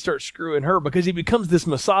is when he starts screwing her, because he becomes this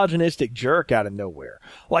misogynistic jerk out of nowhere.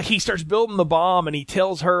 He starts building the bomb and he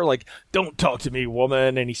tells her, don't talk to me,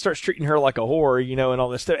 woman. And he starts treating her like a whore, and all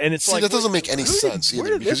this stuff. And it's that doesn't make any sense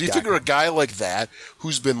either, because you figure a guy like that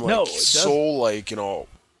who's been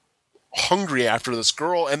hungry after this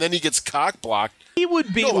girl, and then he gets cock blocked. He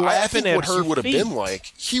would be I laughing think at what her he would have feet. been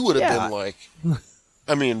like. He would have been like,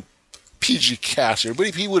 I mean, PG cast here,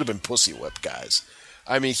 but he would have been pussy whipped, guys.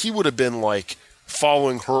 I mean, he would have been like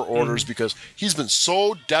following her orders because he's been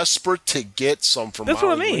so desperate to get some from That's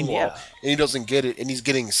Molly what I mean, Ringwald, yeah. and he doesn't get it, and he's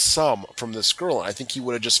getting some from this girl. And I think he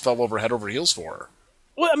would have just fell over head over heels for her.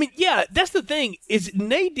 Well, I mean, yeah, that's the thing, is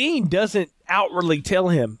Nadine doesn't outwardly tell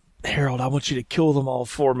him, Harold, I want you to kill them all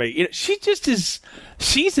for me. You know,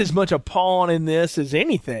 she's as much a pawn in this as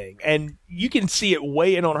anything. And you can see it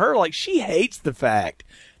weighing on her. Like, she hates the fact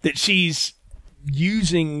that she's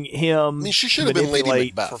using him she should to have been Lady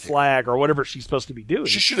manipulate Macbeth for here. Flag or whatever she's supposed to be doing.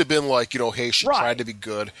 She should have been like, hey, she Right. tried to be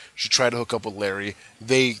good. She tried to hook up with Larry.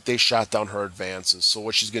 They shot down her advances. So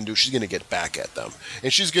what she's going to do, she's going to get back at them.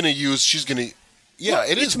 And yeah,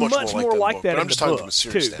 it is much more like that. But I'm just talking from a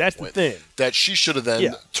serious too. That's the standpoint. thing. That she should have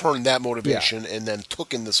then turned that motivation and then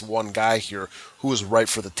took in this one guy here who was right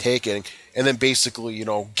for the taking, and then basically,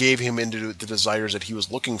 gave him into the desires that he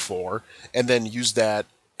was looking for, and then used that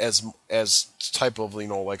as type of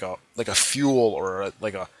like a fuel or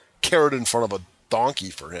like a carrot in front of a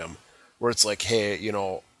donkey for him, where it's like, hey,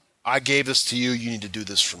 I gave this to you. You need to do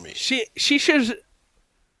this for me. She should.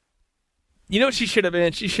 You know what she should have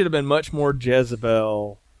been? She should have been much more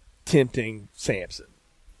Jezebel tempting Samson.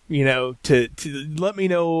 To let me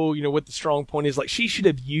know, what the strong point is. Like, she should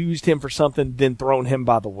have used him for something, then thrown him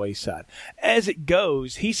by the wayside. As it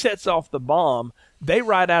goes, he sets off the bomb. They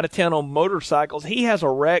ride out of town on motorcycles. He has a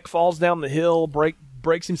wreck, falls down the hill,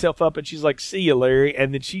 breaks himself up, and she's like, "See you, Larry,"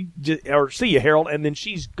 and then "See you, Harold," and then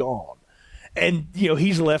she's gone. And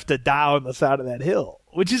he's left to die on the side of that hill,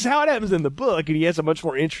 which is how it happens in the book, and he has a much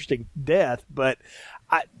more interesting death. But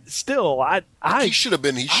he should have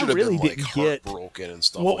been. He should have really been like didn't get heartbroken and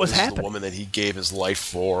stuff. what was this is happening. the woman that he gave his life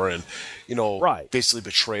for, and Right. basically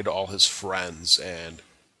betrayed all his friends. And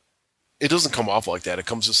it doesn't come off like that. It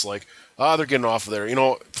comes just like, they're getting off of there.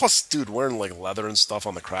 Plus, dude, wearing like leather and stuff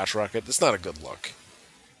on the crotch rocket, it's not a good look.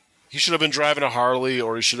 He should have been driving a Harley,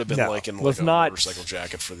 or he should have been in like a motorcycle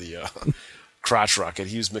jacket for the crotch rocket.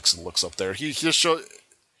 He was mixing looks up there. He just showed.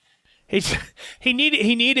 He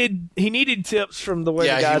needed tips from the way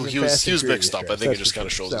the guys he was mixed up. I think it just kind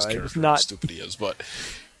of shows his character how stupid he is. But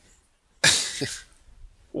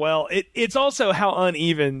well, it's also how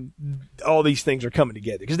uneven all these things are coming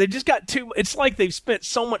together, because they just got too. It's like they've spent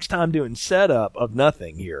so much time doing setup of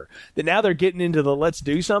nothing here that now they're getting into the let's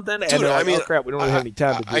do something, and dude, they're like, oh crap, we don't really have any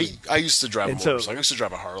time to do it. I used to drive a motorcycle. I used to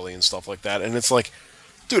drive a Harley and stuff like that, and it's like,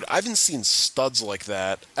 dude, I haven't seen studs like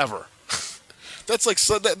that ever. That's like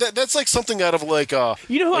that's like something out of like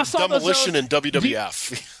who I saw Demolition in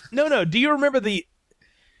WWF. No. Do you remember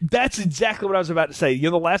That's exactly what I was about to say. The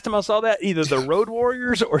last time I saw that, either the Road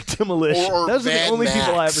Warriors or Demolition. Or Those are the Mad only Max.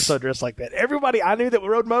 people I ever saw dressed like that. Everybody I knew that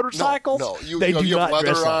rode motorcycles, No, you they do have not leather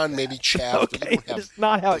dress like on, that. maybe chapped. But Okay, you don't have that's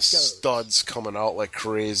not how the it goes. studs coming out like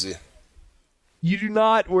crazy. You do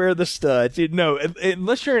not wear the studs. No,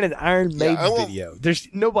 unless you're in an Iron Maiden video.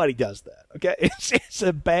 Nobody does that. Okay, it's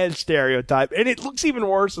a bad stereotype, and it looks even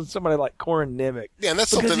worse than somebody like Corin Nemec. Yeah, and that's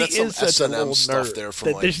because something. That's he is some such a little S&M stuff nerd there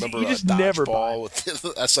from that remember you just never buy Dodgeball it. with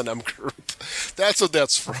the S&M group. That's what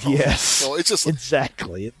that's from. Yes, So it's just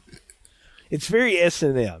exactly. It's very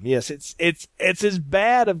S&M. Yes, it's as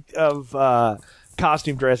bad of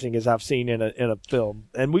costume dressing as I've seen in a film,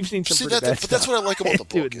 and we've seen some pretty bad but that's what I like about the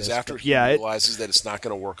doing book is this, after but he yeah, realizes that it's not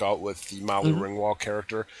going to work out with the Molly Ringwald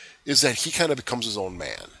character, is that he kind of becomes his own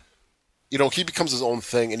man. He becomes his own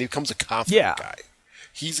thing, and he becomes a confident guy.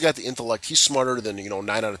 He's got the intellect. He's smarter than 9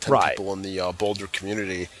 out of 10 people in the Boulder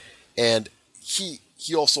community, and he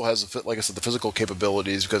also has, like I said, the physical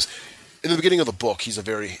capabilities, because in the beginning of the book, he's a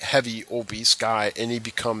very heavy, obese guy, and he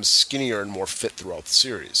becomes skinnier and more fit throughout the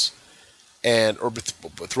series. Or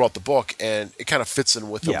throughout the book, and it kind of fits in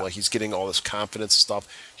with him. Yeah. Like, he's getting all this confidence and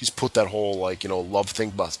stuff. He's put that whole love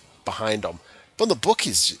thing behind him. But in the book,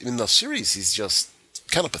 in the series, he's just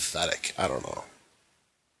kind of pathetic. I don't know.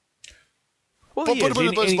 Well, But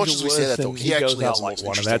as much he's as we say that, though, he goes actually out has the like most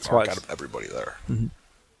one, and interesting that's why arc out of everybody there.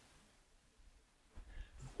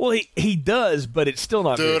 Well, he does, but it's still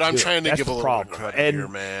not. Dude, very I'm good. trying to That's give a the little bit of problem. credit And here,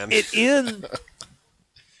 man. It ends.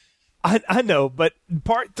 I know, but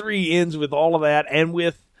part 3 ends with all of that, and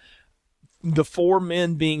with the 4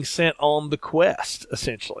 men being sent on the quest,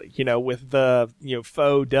 essentially. With the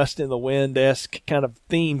faux dust in the wind-esque kind of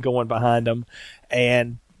theme going behind them,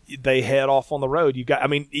 and they head off on the road.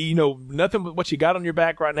 Nothing but what you got on your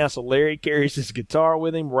back right now. So Larry carries his guitar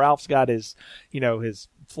with him. Ralph's got his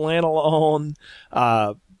flannel on.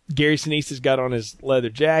 Gary Sinise has got on his leather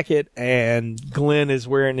jacket, and Glenn is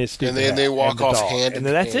wearing his stupid hat. And they walk the off dog. hand and in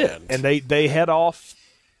then that's hand. it. And they head off.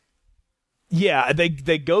 Yeah, they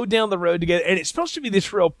go down the road together, and it's supposed to be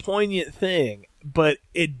this real poignant thing, but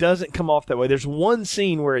it doesn't come off that way. There's one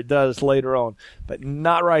scene where it does later on, but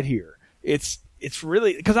not right here. It's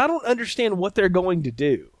really, because I don't understand what they're going to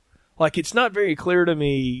do. Like, it's not very clear to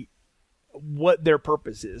me what their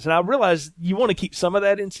purpose is. And I realize you want to keep some of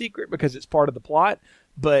that in secret because it's part of the plot,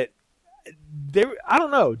 but I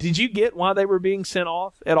don't know. Did you get why they were being sent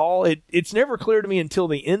off at all? It's never clear to me until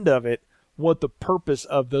the end of it what the purpose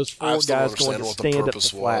of those four guys going to stand up the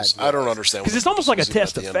flag was. I don't understand. Because it's almost like a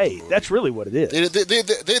test of faith. That's really what it is. They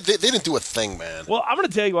didn't do a thing, man. Well, I'm going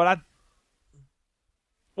to tell you what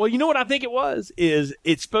Well, you know what I think it was? Is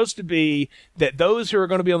it's supposed to be that those who are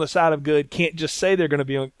going to be on the side of good can't just say they're going to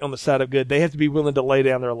be on the side of good. They have to be willing to lay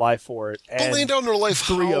down their life for it. But laying down their life,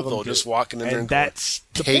 three of them though? Just walking in there and that's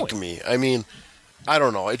going, take me. I mean, I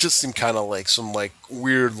don't know. It just seemed kind of like some like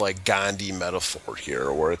weird like Gandhi metaphor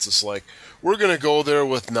here, where it's just like we're going to go there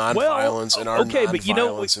with nonviolence, and our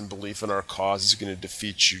nonviolence and belief in our cause is going to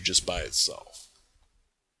defeat you just by itself.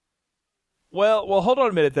 Well, hold on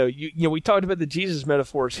a minute, though. You know, we talked about the Jesus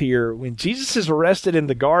metaphors here. When Jesus is arrested in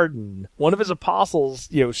the garden, one of his apostles,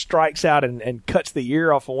 strikes out and cuts the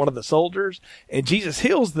ear off of one of the soldiers, and Jesus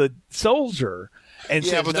heals the soldier and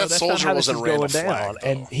says, but that soldier wasn't Randall Flagg,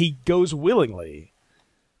 and he goes willingly.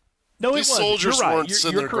 No, these soldiers You're right. weren't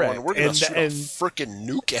sitting there going, "We're going to shoot a freaking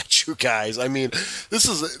nuke at you guys." I mean,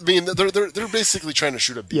 they're basically trying to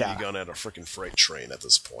shoot a BB gun at a freaking freight train at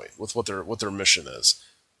this point with what their mission is.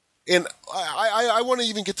 And I want to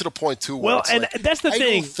even get to the point too. Where that's the thing.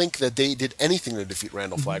 I don't think that they did anything to defeat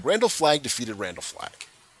Randall Flagg. Randall Flagg defeated Randall Flagg.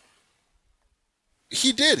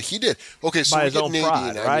 He did. Okay, so by we his get own Nadine.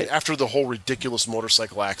 pride, right? I mean, after the whole ridiculous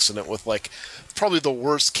motorcycle accident with like probably the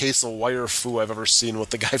worst case of wire foo I've ever seen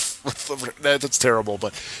with the guy. That's terrible.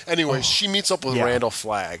 But anyway, she meets up with Randall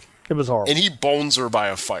Flagg. It was horrible. And he bones her by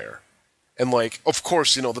a fire. And, like, of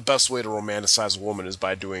course, the best way to romanticize a woman is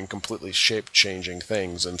by doing completely shape-changing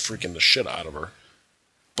things and freaking the shit out of her.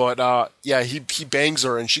 But, he bangs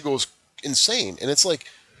her and she goes insane. And it's like,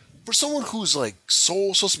 for someone who's, like,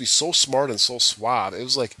 supposed to be so smart and so suave, it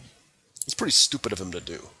was like, it's pretty stupid of him to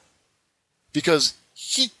do. Because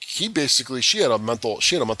he basically, she had a mental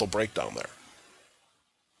breakdown there.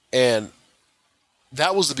 And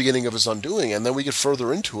that was the beginning of his undoing. And then we get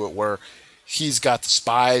further into it where he's got the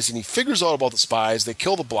spies, and he figures out about the spies. They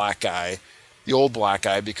kill the black guy, the old black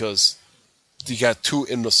guy, because you got two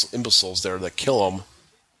imbeciles there that kill him.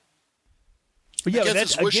 But yeah,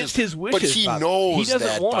 that's against his wishes. But he knows he doesn't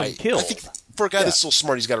that want him killed. I think for a guy that's so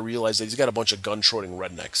smart, he's got to realize that he's got a bunch of gun-toting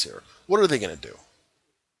rednecks here. What are they going to do?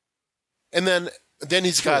 And then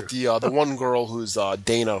he's got the one girl who's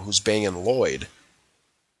Dana, who's banging Lloyd,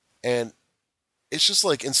 and it's just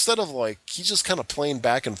like, instead of like, he's just kind of playing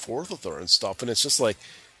back and forth with her and stuff. And it's just like,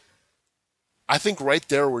 I think right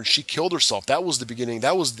there when she killed herself, that was the beginning,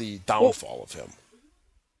 that was the downfall of him.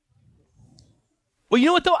 Well, you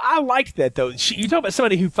know what, though? I liked that, though. You talk about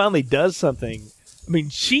somebody who finally does something. I mean,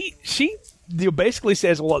 she basically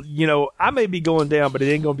says, well, I may be going down, but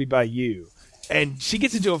it ain't going to be by you. And she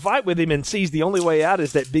gets into a fight with him and sees the only way out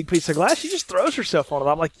is that big piece of glass. She just throws herself on it.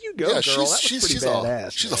 I'm like, you go, girl. That was pretty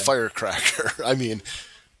badass. She's a firecracker. I mean.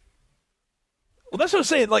 Well, that's what I'm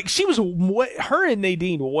saying. Like, she was her and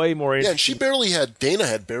Nadine were way more interesting. Yeah, and Dana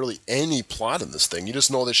had barely any plot in this thing. You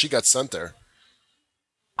just know that she got sent there.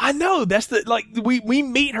 I know. That's we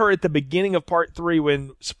meet her at the beginning of part 3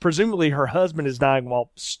 when presumably her husband is dying while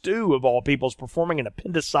Stu, of all people, is performing an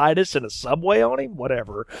appendicitis in a subway on him,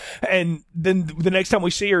 whatever. And then the next time we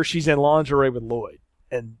see her, she's in lingerie with Lloyd.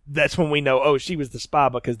 And that's when we know, she was the spy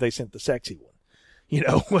because they sent the sexy one.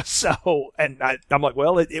 So, and I'm like,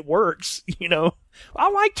 well, it works, I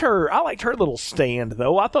liked her little stand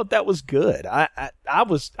though. I thought that was good. I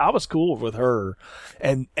was cool with her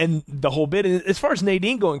and the whole bit. And as far as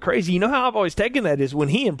Nadine going crazy, how I've always taken that is when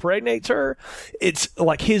he impregnates her, it's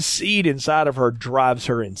like his seed inside of her drives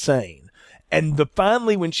her insane. And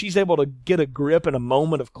finally, when she's able to get a grip and a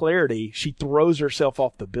moment of clarity, she throws herself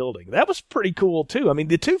off the building. That was pretty cool too. I mean,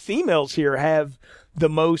 the two females here have the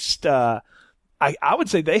most, I would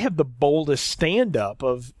say they have the boldest stand-up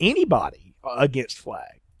of anybody against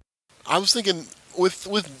Flagg. I was thinking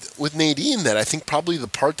with Nadine that I think probably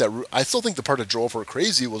I still think the part that drove her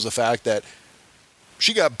crazy was the fact that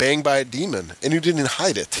she got banged by a demon and he didn't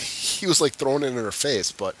hide it. He was like throwing it in her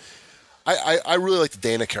face. But I really like the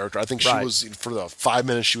Dana character. I think she was, for the 5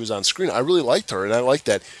 minutes she was on screen, I really liked her, and I like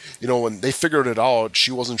that, when they figured it out,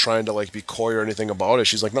 she wasn't trying to like be coy or anything about it.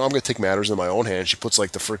 She's like, no, I'm going to take matters in my own hands. She puts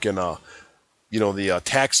like the freaking, the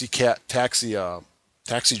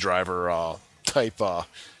taxi driver type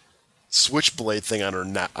switchblade thing on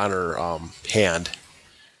her hand.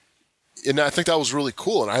 And I think that was really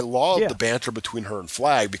cool, and I love the banter between her and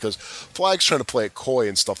Flag, because Flag's trying to play it coy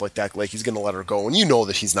and stuff like that, like he's going to let her go, and you know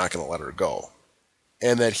that he's not going to let her go,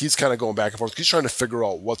 and that he's kind of going back and forth. He's trying to figure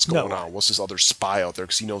out what's going on, what's this other spy out there,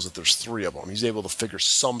 because he knows that there's 3 of them. He's able to figure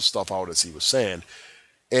some stuff out, as he was saying,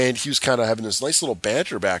 and he was kind of having this nice little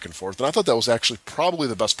banter back and forth, and I thought that was actually probably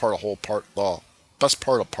the best part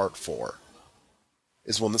of part 4,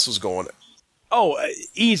 is when this was going. Oh,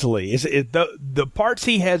 easily. The parts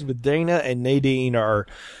he has with Dana and Nadine are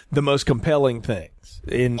the most compelling things.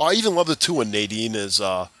 I even love the 2 when Nadine is.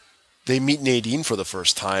 They meet Nadine for the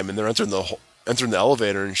first time, and they're entering the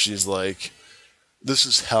elevator, and she's like, "This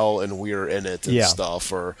is hell, and we're in it," and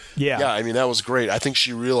stuff. Or I mean, that was great. I think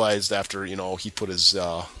she realized after he put his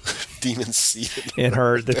demon seed in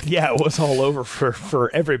her that it was all over for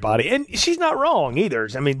everybody, and she's not wrong either.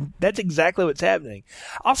 I mean, that's exactly what's happening.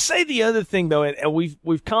 I'll say the other thing though, and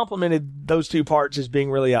we've complimented those 2 parts as being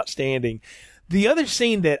really outstanding. The other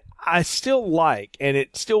scene that I still like, and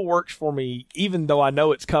it still works for me, even though I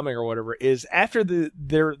know it's coming or whatever, is after the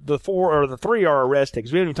 4 or the 3 are arrested,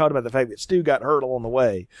 because we haven't even talked about the fact that Stu got hurt along the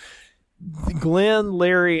way. Glenn,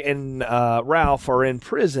 Larry, and Ralph are in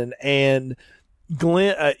prison, and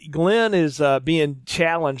Glenn is being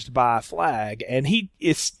challenged by Flag, and he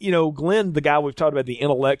is, Glenn, the guy we've talked about, the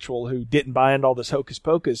intellectual who didn't buy into all this hocus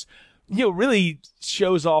pocus, really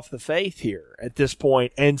shows off the faith here at this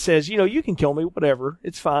point and says, you can kill me, whatever,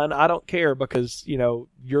 it's fine, I don't care, because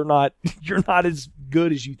you're not as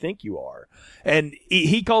good as you think you are. And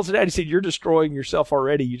he calls it out. He said, you're destroying yourself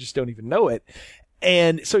already, you just don't even know it.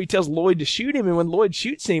 And so he tells Lloyd to shoot him, and when Lloyd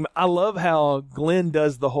shoots him, I love how Glenn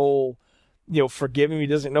does the whole forgive him, he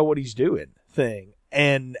doesn't know what he's doing thing.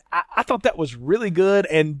 And I thought that was really good.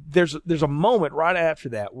 And there's a moment right after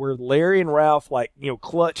that where Larry and Ralph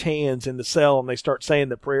clutch hands in the cell and they start saying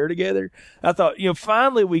the prayer together. I thought,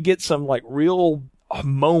 finally we get some real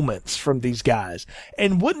moments from these guys.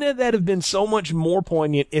 And wouldn't that have been so much more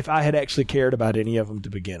poignant if I had actually cared about any of them to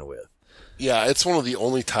begin with? Yeah, it's one of the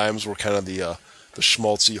only times where kind of the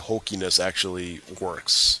schmaltzy hokiness actually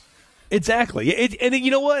works. Exactly. And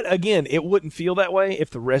you know what? Again, it wouldn't feel that way if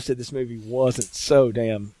the rest of this movie wasn't so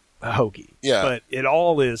damn hokey. Yeah. But it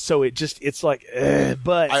all is. So it's like,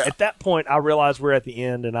 but at that point, I realize we're at the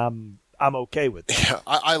end, and I'm okay with it. Yeah,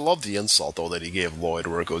 I love the insult though that he gave Lloyd,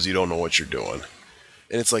 where it goes, "You don't know what you're doing,"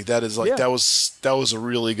 and it's like that is that was a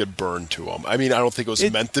really good burn to him. I mean, I don't think it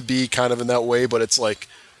was meant to be kind of in that way, but it's like,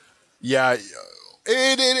 it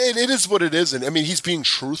is what it is, and I mean, he's being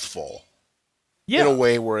truthful. Yeah. In a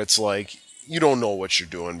way where it's like, you don't know what you're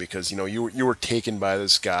doing because, you were taken by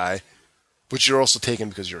this guy, but you're also taken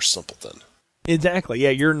because you're a simpleton. Exactly. Yeah,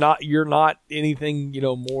 you're not anything,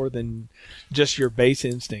 more than just your base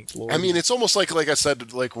instincts, Lord. I mean, it's almost like I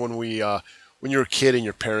said, like when when you're a kid and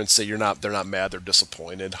your parents say they're not mad, they're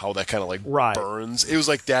disappointed, how that kind of burns. It was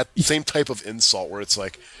like that same type of insult where it's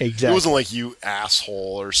like, exactly. It wasn't like you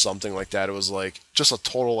asshole or something like that. It was like just a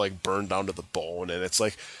total burn down to the bone. And it's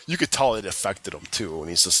like, you could tell it affected him too. And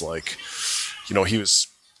he's just like, he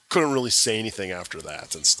couldn't really say anything after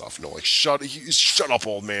that and stuff. Shut up,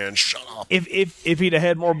 old man, shut up. If he'd have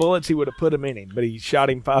had more bullets, he would have put him in him, but he shot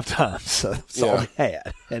him 5 times. So that's all he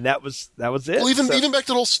had, and that was it. Well, even back to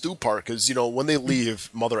the whole Stu part, because when they leave,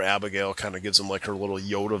 Mother Abigail kind of gives him her little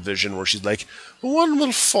Yoda vision where she's like, "One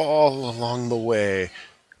will fall along the way."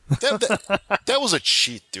 That was a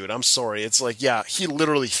cheat, dude. I'm sorry. It's like, he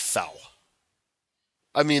literally fell.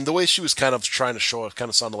 I mean, the way she was kind of trying to show it kind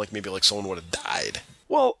of sounded like maybe someone would have died.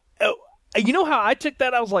 Well, you know how I took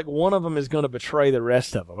that? I was like, one of them is going to betray the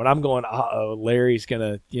rest of them. And I'm going, Larry's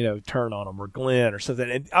going to, turn on him, or Glenn or something.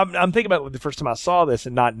 And I'm thinking about the first time I saw this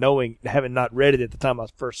and having not read it at the time I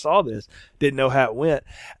first saw this, didn't know how it went.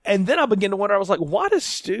 And then I began to wonder, I was like, why does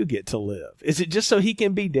Stu get to live? Is it just so he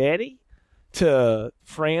can be daddy to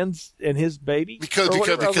Franz and his baby?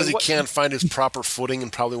 Because he can't find his proper footing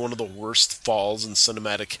and probably one of the worst falls in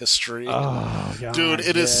cinematic history. Oh, God, dude,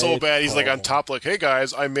 it is so bad. He's on top, hey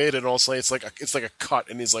guys, I made it. And also it's like a cut,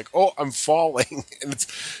 and he's like, oh, I'm falling, and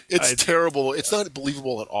it's terrible. It's not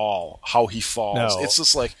believable at all how he falls. No. It's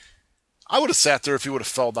just like, I would have sat there if he would have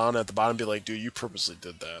fell down at the bottom and be like, dude, you purposely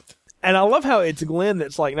did that. And I love how it's Glenn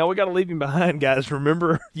that's like, no, we got to leave him behind, guys.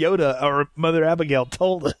 Remember, Yoda or Mother Abigail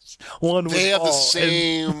told us one would fall. They have the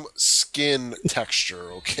same skin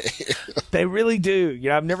texture, okay? They really do.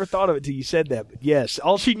 I've never thought of it till you said that, but yes,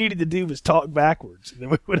 all she needed to do was talk backwards, and then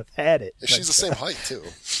we would have had it. And she's the same height, too.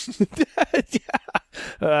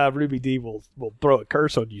 Ruby Dee will throw a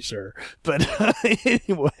curse on you, sir. But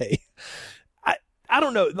anyway, I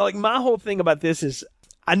don't know. Like, my whole thing about this is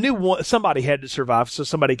I knew somebody had to survive so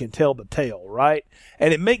somebody can tell the tale, right?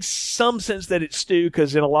 And it makes some sense that it's Stu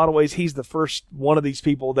because in a lot of ways he's the first one of these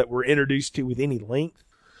people that we're introduced to with any length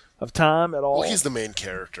of time at all. Well, he's the main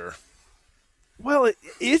character. Well,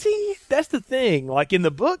 is he? That's the thing. Like, in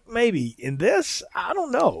the book, maybe. In this, I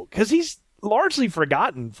don't know. Because he's largely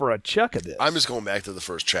forgotten for a chunk of this. I'm just going back to the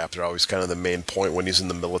first chapter. Always kind of the main point when he's in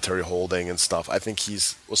the military holding and stuff. I think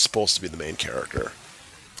was supposed to be the main character.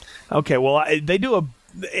 Okay, well, they do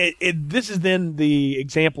this is then the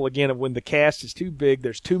example again of when the cast is too big,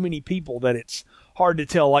 there's too many people that it's hard to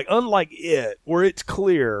tell. Like, unlike it, where it's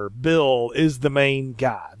clear Bill is the main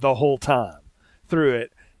guy the whole time through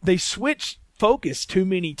it, they switch focus too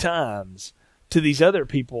many times to these other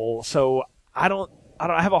people. So I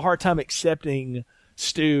have a hard time accepting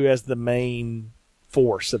Stu as the main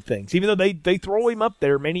force of things, even though they throw him up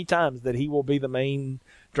there many times that he will be the main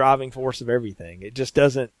driving force of everything. It just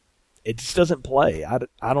doesn't play.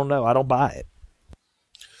 I don't know. I don't buy it.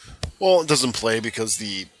 Well, it doesn't play because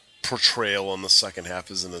the portrayal in the second half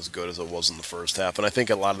isn't as good as it was in the first half, and I think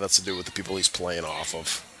a lot of that's to do with the people he's playing off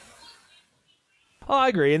of. Oh, I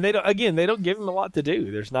agree. And they don't give him a lot to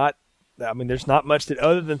do. There's not much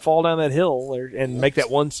other than fall down that hill and make that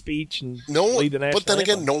one speech and lead the national But then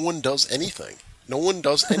anthem. again, no one does anything. No one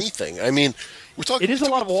does anything. I mean, we're talking. It is a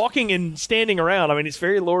lot of walking and standing around. I mean, it's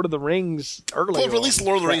very Lord of the Rings early. Well, at least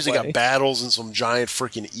Lord of the Rings, you way. got battles and some giant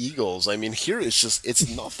freaking eagles. I mean, here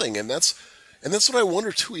it's nothing, and that's what I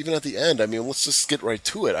wonder too. Even at the end, I mean, let's just get right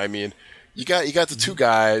to it. I mean, you got the two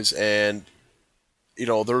guys, and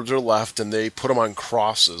they're left, and they put them on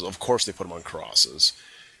crosses. Of course, they put them on crosses,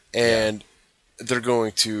 and they're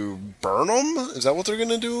going to burn them. Is that what they're going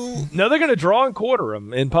to do? No, they're going to draw and quarter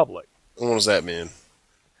them in public. What does that mean?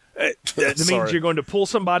 That means you're going to pull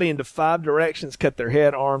somebody into 5 directions, cut their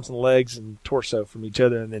head, arms, and legs, and torso from each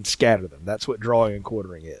other, and then scatter them. That's what drawing and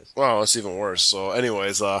quartering is. Wow, that's even worse. So,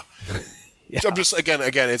 anyways, I'm just again,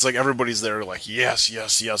 it's like everybody's there, like yes,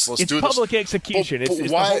 let's do this. It's public execution. But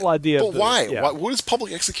it's the whole idea. But why? What is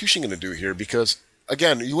public execution going to do here? Because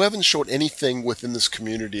again, you haven't showed anything within this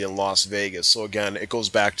community in Las Vegas. So again, it goes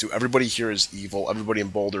back to everybody here is evil. Everybody in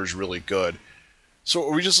Boulder is really good. So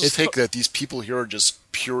are we just take that these people here are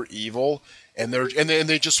just pure evil, and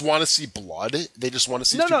they just want to see blood? They just want to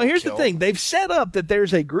see. No. Here's the thing: they've set up that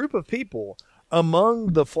there's a group of people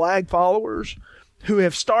among the flag followers who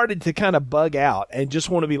have started to kind of bug out and just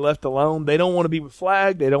want to be left alone. They don't want to be with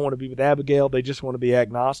Flag. They don't want to be with Abigail. They just want to be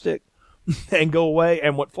agnostic and go away.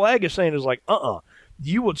 And what Flag is saying is like,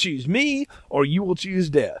 you will choose me or you will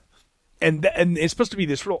choose death. And it's supposed to be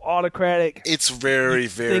this real autocratic. It's very,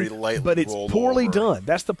 very lightly, but it's poorly over. done.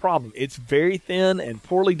 That's the problem. It's very thin and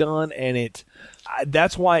poorly done, and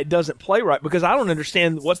that's why it doesn't play right. Because I don't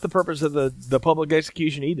understand what's the purpose of the public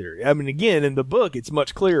execution either. I mean, again, in the book, it's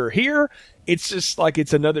much clearer. Here, it's just like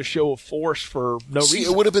it's another show of force for no reason.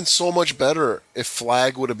 It would have been so much better if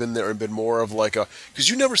Flag would have been there and been more of like because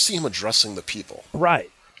you never see him addressing the people,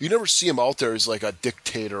 right? You never see him out there as like a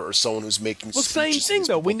dictator or someone who's making speeches. Well, same thing,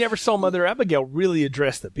 though. We never saw Mother Abigail really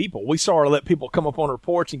address the people. We saw her let people come up on her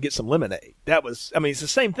porch and get some lemonade. It's the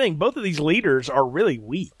same thing. Both of these leaders are really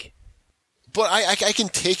weak. But I can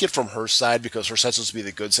take it from her side because her side's supposed to be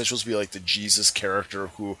the good side. She's supposed to be like the Jesus character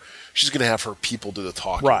who she's going to have her people do the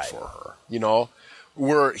talking for her,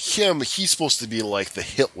 Where he's supposed to be like the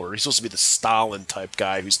Hitler. He's supposed to be the Stalin type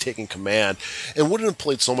guy who's taking command. And wouldn't it have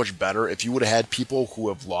played so much better if you would have had people who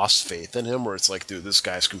have lost faith in him, where it's like, dude, this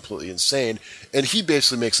guy's completely insane. And he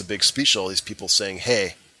basically makes a big speech to all these people saying,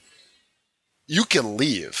 hey, you can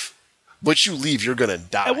leave, but you leave, you're going to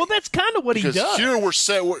die. Well, that's kind of what he does. Here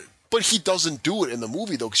but he doesn't do it in the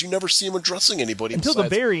movie, though, because you never see him addressing anybody until the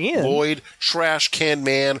very end. Lloyd, Trash Can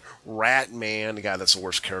Man, Rat Man, God, that's the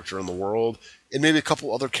worst character in the world, and maybe a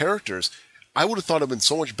couple other characters. I would have thought it would have been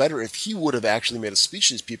so much better if he would have actually made a speech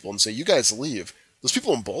to these people and say, you guys leave. Those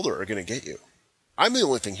people in Boulder are going to get you. I'm the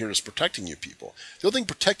only thing here that's protecting you people. The only thing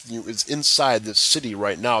protecting you is inside this city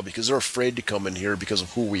right now because they're afraid to come in here because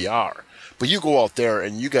of who we are. But you go out there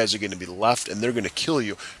and you guys are going to be left and they're going to kill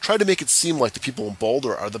you. Try to make it seem like the people in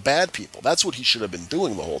Boulder are the bad people. That's what he should have been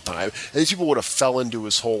doing the whole time. And these people would have fell into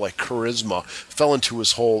his whole charisma, fell into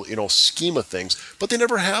his whole scheme of things. But they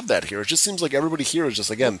never have that here. It just seems like everybody here is just,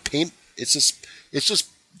 again, paint. It's just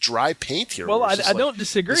dry paint here. Well, where I it's just don't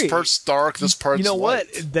disagree. This part's dark, this part's You know light.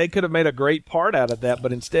 what? They could have made a great part out of that,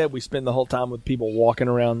 but instead we spend the whole time with people walking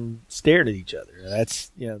around staring at each other.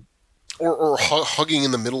 That's, Or hugging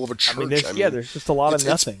in the middle of a church. There's just a lot of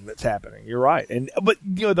nothing that's happening. You're right. But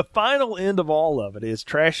the final end of all of it is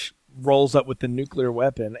Trash rolls up with the nuclear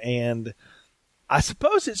weapon, and I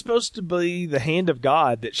suppose it's supposed to be the hand of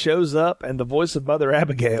God that shows up and the voice of Mother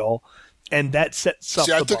Abigail, and that sets up.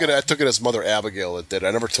 See, I took it as Mother Abigail that did.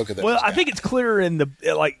 I never took it that. Well, I think it's clearer in the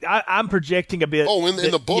I'm projecting a bit. Oh, in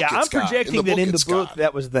the book, yeah, I'm projecting that in the book God.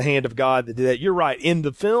 that was the hand of God that did that. You're right. In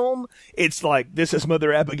the film, it's like this is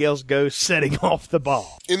Mother Abigail's ghost setting off the bomb.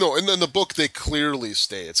 In the book, they clearly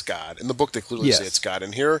say it's God. In the book, they clearly say it's God.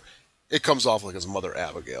 And here, it comes off like it's Mother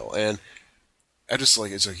Abigail. And I just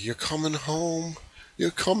it's like, you're coming home.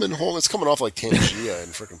 You're coming home. It's coming off like Tangia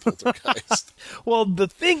and freaking Poltergeist. Well, the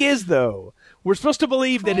thing is, though, we're supposed to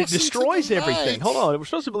believe that it destroys everything. Hold on. We're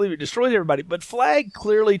supposed to believe it destroys everybody. But Flag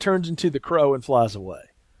clearly turns into the crow and flies away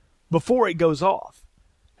before it goes off.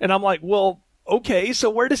 And I'm like, well, okay, so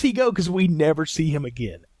where does he go? Because we never see him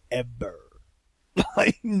again. Ever.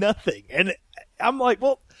 Like, nothing. And I'm like,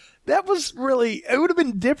 well, that was really, it would have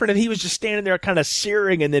been different if he was just standing there kind of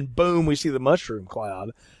searing and then boom, we see the mushroom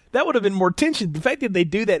cloud. That would have been more tension. The fact that they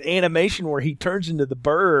do that animation where he turns into the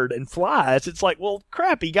bird and flies, it's like, well,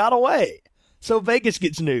 crap, he got away. So Vegas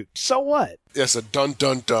gets nuked. So what? Yes, a dun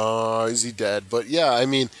dun dun. Is he dead? But yeah, I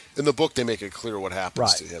mean, in the book they make it clear what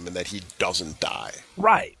happens to him and that he doesn't die.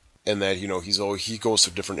 Right. And that he goes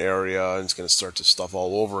to a different area and he's going to start to stuff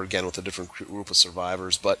all over again with a different group of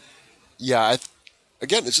survivors. But yeah,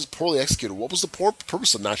 again, it's just poorly executed. What was the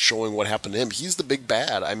purpose of not showing what happened to him? He's the big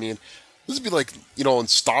bad. I mean, this would be like, in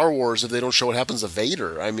Star Wars if they don't show what happens to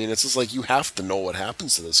Vader. I mean, it's just like you have to know what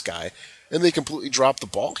happens to this guy. And they completely drop the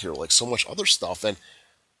ball here, like so much other stuff. And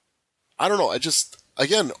I don't know.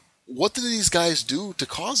 Again, what did these guys do to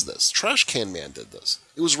cause this? Trash Can Man did this.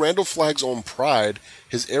 It was Randall Flagg's own pride,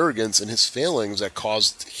 his arrogance, and his failings that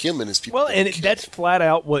caused him and his people to be killed. That's flat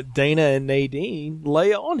out what Dana and Nadine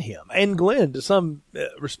lay on him. And Glenn, to some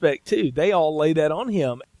respect, too. They all lay that on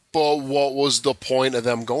him. But what was the point of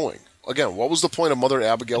them going? Again, what was the point of Mother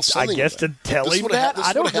Abigail sending I guess them? to tell him that?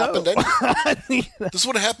 I don't know. This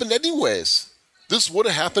would have happened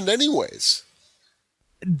anyways.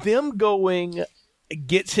 Them going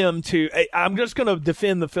gets him to... I'm just going to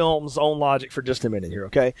defend the film's own logic for just a minute here,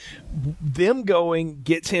 okay? Them going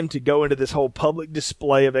gets him to go into this whole public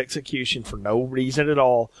display of execution for no reason at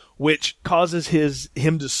all, which causes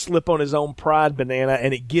him to slip on his own pride banana,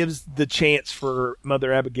 and it gives the chance for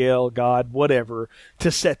Mother Abigail, God, whatever,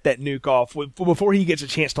 to set that nuke off before he gets a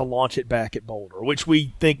chance to launch it back at Boulder, which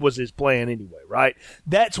we think was his plan anyway, right?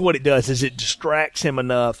 That's what it does, is it distracts him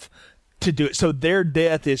enough to do it. So their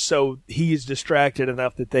death is so he is distracted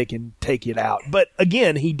enough that they can take it out. But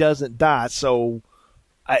again, he doesn't die, so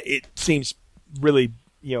it seems really,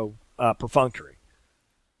 perfunctory.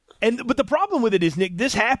 But the problem with it is, Nick,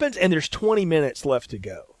 this happens and there's 20 minutes left to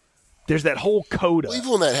go. There's that whole coda. Well,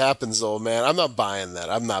 even when that happens, though, man, I'm not buying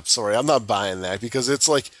that. I'm not buying that because it's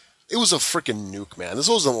like, it was a freaking nuke, man. This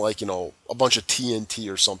wasn't like, a bunch of TNT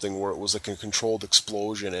or something where it was like a controlled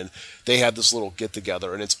explosion and they had this little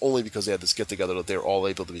get-together, and it's only because they had this get-together that they were all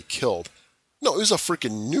able to be killed. No, it was a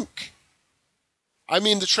freaking nuke. I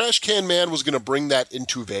mean, the Trash Can Man was going to bring that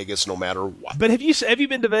into Vegas no matter what. But have you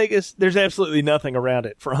been to Vegas? There's absolutely nothing around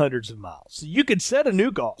it for hundreds of miles. You could set a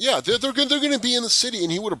nuke off. Yeah, they're going to be in the city,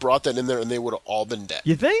 and he would have brought that in there, and they would have all been dead.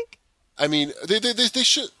 You think? I mean, they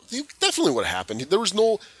definitely would have happened. There was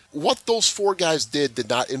no... What those four guys did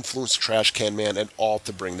not influence the Trash Can Man at all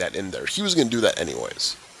to bring that in there. He was going to do that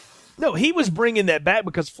anyways. No, he was bringing that back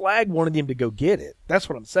because Flag wanted him to go get it. That's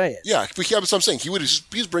what I'm saying. Yeah, that's what I'm saying.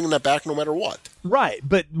 He's bringing that back no matter what. Right,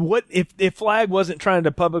 but what if Flag wasn't trying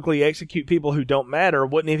to publicly execute people who don't matter?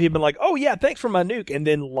 Wouldn't he have been like, "Oh yeah, thanks for my nuke," and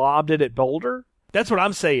then lobbed it at Boulder? That's what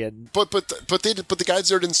I'm saying. But the guys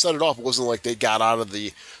there didn't set it off. It wasn't like they got out of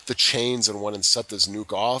the chains and went and set this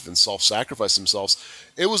nuke off and self-sacrificed themselves.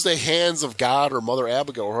 It was the hands of God or Mother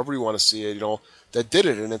Abigail, or however you want to see it, that did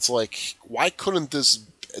it. And it's like, why couldn't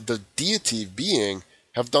the deity being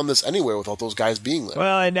have done this anyway without those guys being there?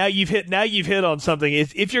 Well, and now you've hit on something.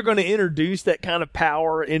 If you're going to introduce that kind of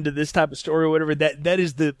power into this type of story or whatever, that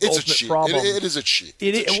is the ultimate problem. It is a cheat.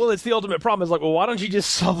 Well, it's the ultimate problem. It's like, well, why don't you just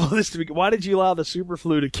solve this? Why did you allow the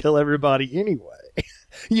superflu to kill everybody anyway?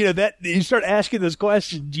 That you start asking those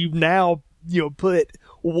questions, you've now put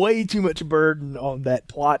way too much burden on that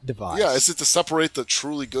plot device. Yeah, is it to separate the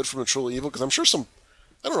truly good from the truly evil? Because I'm sure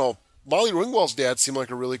Molly Ringwald's dad seemed like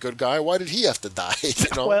a really good guy. Why did he have to die?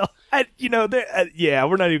 Well, Yeah,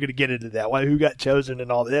 we're not even going to get into that. Who got chosen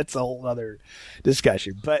and all that. That's a whole other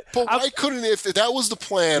discussion. But why couldn't, if that was the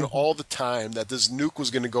plan all the time, that this nuke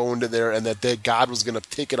was going to go into there and that God was going to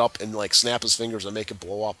take it up and like snap his fingers and make it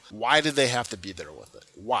blow up, why did they have to be there with it?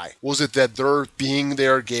 Why? Was it that their being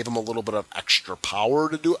there gave them a little bit of extra power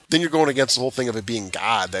to do it? Then you're going against the whole thing of it being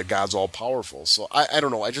God, that God's all powerful. So I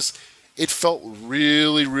don't know. It felt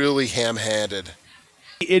really, really ham-handed.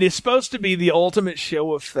 It is supposed to be the ultimate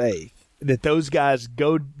show of faith that those guys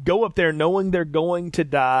go up there knowing they're going to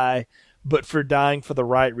die, but for dying for the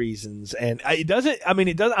right reasons. And it doesn't.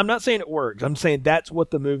 I'm not saying it works. I'm saying that's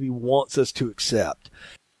what the movie wants us to accept.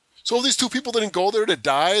 So if these two people didn't go there to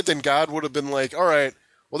die, then God would have been like, all right,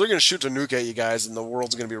 well, they're going to shoot a nuke at you guys, and the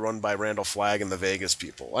world's going to be run by Randall Flagg and the Vegas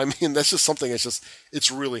people. I mean, that's just something.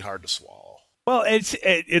 It's really hard to swallow. Well,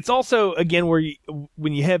 it's also, again,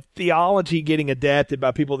 when you have theology getting adapted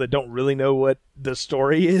by people that don't really know what the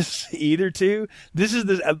story is either too, this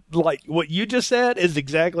is like what you just said is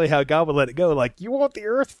exactly how God would let it go. Like, you want the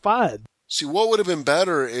earth? Fine. See, what would have been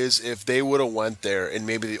better is if they would have went there and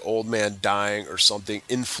maybe the old man dying or something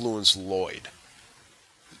influenced Lloyd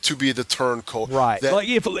to be the turncoat. Right. Like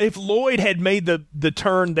if Lloyd had made the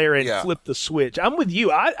turn there and flipped the switch. I'm with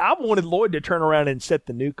you. I wanted Lloyd to turn around and set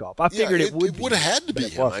the nuke off. I figured it would have had to be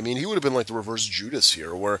him. I mean, he would have been like the reverse Judas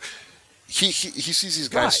here, where he sees these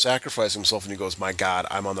guys sacrifice himself and he goes, my God,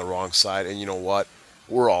 I'm on the wrong side. And you know what?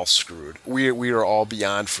 We're all screwed. We are all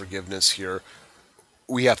beyond forgiveness here.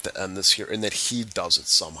 We have to end this here. And that he does it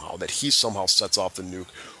somehow, that he somehow sets off the nuke,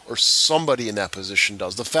 or somebody in that position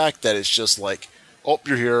does. The fact that it's just like, oh,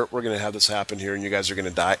 you're here, we're going to have this happen here, and you guys are going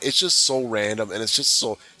to die. It's just so random, and it's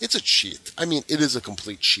a cheat. I mean, it is a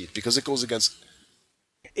complete cheat, because it goes against...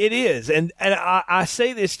 It is, and I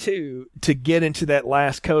say this, too, to get into that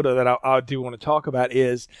last coda that I do want to talk about,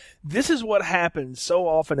 is this is what happens so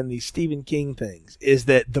often in these Stephen King things, is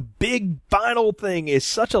that the big final thing is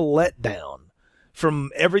such a letdown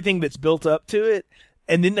from everything that's built up to it,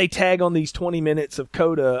 and then they tag on these 20 minutes of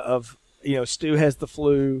coda of, Stu has the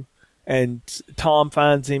flu, and Tom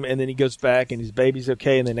finds him, and then he goes back, and his baby's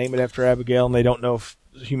okay, and they name it after Abigail, and they don't know if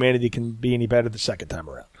humanity can be any better the second time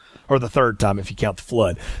around, or the third time if you count the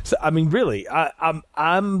flood. So, I mean, really,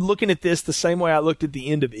 I'm looking at this the same way I looked at the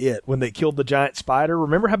end of It when they killed the giant spider.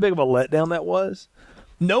 Remember how big of a letdown that was?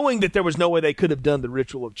 Knowing that there was no way they could have done the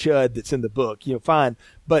ritual of Chud that's in the book, fine.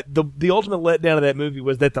 But the ultimate letdown of that movie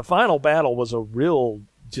was that the final battle was a real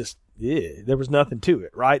there was nothing to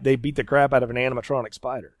it, right? They beat the crap out of an animatronic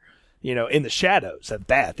spider. In the shadows of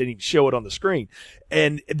that. They didn't show it on the screen.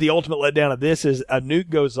 And the ultimate letdown of this is a nuke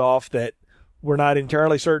goes off that we're not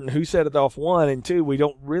entirely certain who set it off, one, and two, we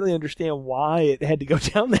don't really understand why it had to go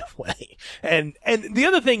down that way. And the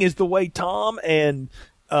other thing is the way Tom and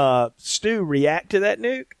Stu react to that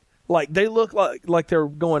nuke. Like, they look like they're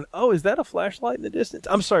going, oh, is that a flashlight in the distance?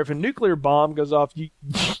 I'm sorry, if a nuclear bomb goes off,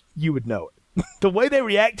 you would know it. The way they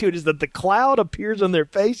react to it is that the cloud appears on their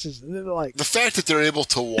faces, and they're like... The fact that they're able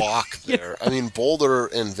to walk there. I mean, Boulder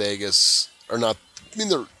and Vegas are not... I mean,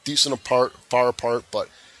 they're far apart, but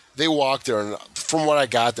they walk there, and from what I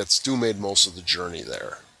got, that Stu made most of the journey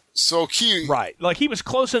there. So right, like he was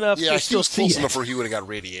close enough to still he was close enough where he would have got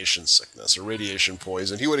radiation sickness or radiation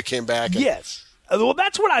poison. He would have came back. Yes. Well,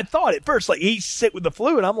 that's what I thought at first. Like, he's sick with the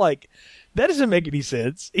flu, and I'm like... That doesn't make any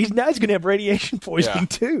sense. He's going to have radiation poisoning,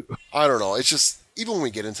 too. I don't know. It's just, even when we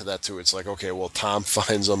get into that, too, it's like, okay, well, Tom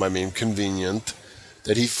finds him. I mean, convenient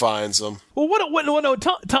that he finds him. Well, no,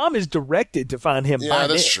 Tom is directed to find him by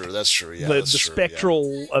that's Nick. True. That's true. Yeah, the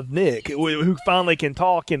spectral of Nick, who finally can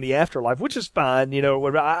talk in the afterlife, which is fine.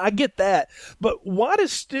 I get that. But why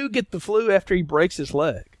does Stu get the flu after he breaks his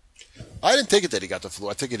leg? I didn't take it that he got the flu.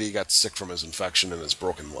 I think he got sick from his infection in his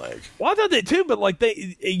broken leg. Well, I thought that too, but like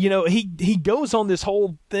he goes on this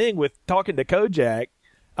whole thing with talking to Kojak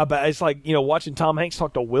about, it's like, watching Tom Hanks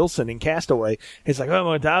talk to Wilson in Castaway. He's like, oh, I'm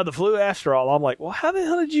going to die of the flu after all. I'm like, well, how the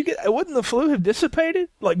hell did you get, wouldn't the flu have dissipated?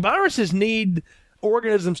 Like, viruses need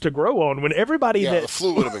organisms to grow on when everybody the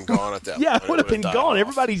flu would have been gone at that point. It would have been gone.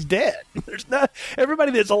 Everybody's dead.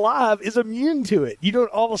 Everybody that's alive is immune to it. You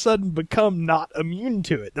don't all of a sudden become not immune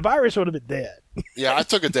to it. The virus would have been dead. Yeah, I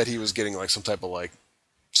took it that he was getting like some type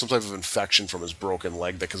of infection from his broken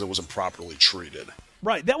leg because it wasn't properly treated.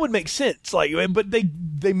 Right, that would make sense. Like, but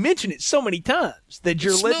they mention it so many times that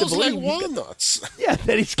you're led to believe like walnuts.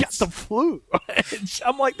 That he's got the flu.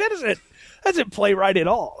 I'm like, that doesn't play right at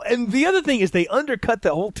all. And the other thing is they undercut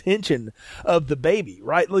the whole tension of the baby,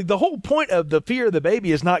 right? Like, the whole point of the fear of the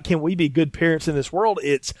baby is not, can we be good parents in this world?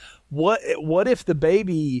 It's what if the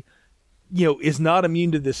baby, is not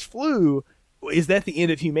immune to this flu, is that the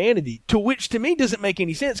end of humanity? To which, to me, doesn't make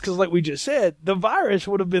any sense because, like we just said, the virus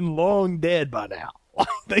would have been long dead by now.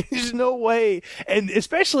 There's no way, and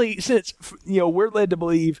especially since, we're led to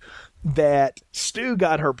believe that Stu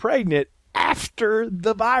got her pregnant after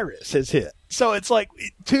the virus has hit. So it's like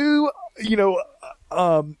two,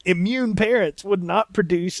 immune parents would not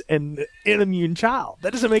produce an immune child.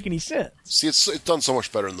 That doesn't make any sense. See, it's done so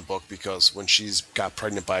much better in the book because when she's got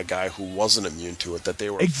pregnant by a guy who wasn't immune to it, that they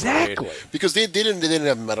were exactly afraid, because they didn't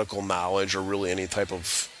have medical knowledge or really any type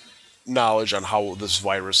of knowledge on how this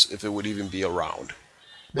virus, if it would even be around.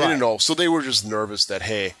 They didn't know, so they were just nervous that,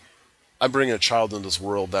 hey, I'm bringing a child into this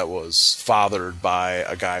world that was fathered by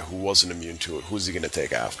a guy who wasn't immune to it. Who's he going to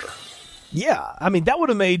take after? Yeah, I mean, that would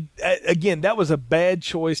have made, again, that was a bad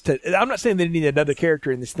choice I'm not saying they needed another character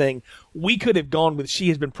in this thing. We could have gone with she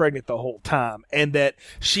has been pregnant the whole time, and that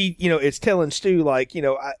she, it's telling Stu, like,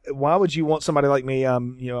 why would you want somebody like me?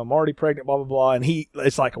 I'm already pregnant, blah, blah, blah. And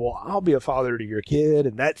it's like, well, I'll be a father to your kid,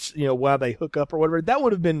 and that's, why they hook up or whatever. That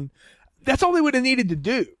would have been, that's all they would have needed to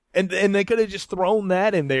do. And they could have just thrown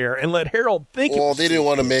that in there and let Harold think. Well, they didn't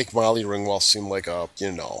want to make Molly Ringwald seem like a,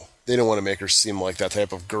 they didn't want to make her seem like that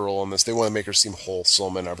type of girl in this. They want to make her seem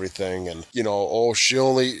wholesome and everything. And, she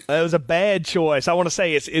only... It was a bad choice. I want to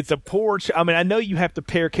say it's a poor... I mean, I know you have to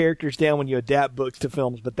pare characters down when you adapt books to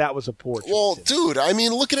films, but that was a poor choice. Well, dude, I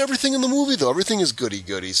mean, look at everything in the movie, though. Everything is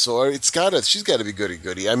goody-goody. So she's got to be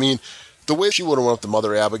goody-goody. I mean, the way she would have went up to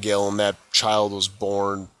Mother Abigail and that child was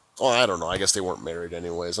born... Oh, I don't know. I guess they weren't married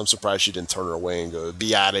anyways. I'm surprised she didn't turn her away and go,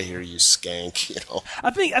 "Be out of here, you skank."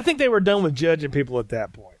 I think they were done with judging people at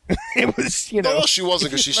that point. It was, No, she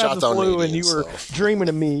wasn't, because she shot down flu and you were dreaming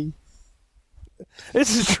of me.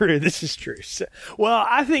 This is true. So, well,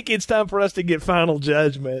 I think it's time for us to get final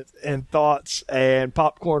judgment and thoughts and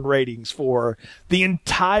popcorn ratings for the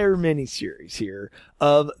entire miniseries here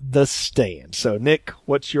of The Stand. So, Nick,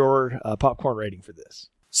 what's your popcorn rating for this?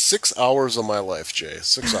 6 hours of my life, Jay.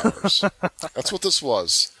 6 hours. That's what this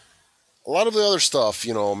was. A lot of the other stuff,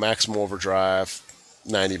 Maximum Overdrive,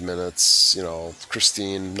 90 minutes,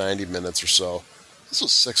 Christine, 90 minutes or so. This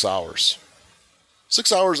was 6 hours. 6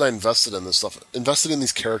 hours I invested in this stuff, invested in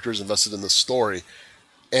these characters, invested in this story.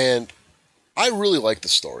 And I really like the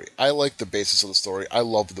story. I like the basis of the story. I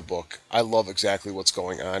love the book. I love exactly what's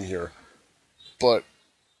going on here. But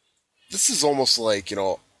this is almost like,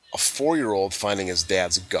 a 4-year-old finding his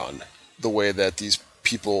dad's gun, the way that these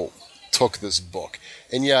people took this book.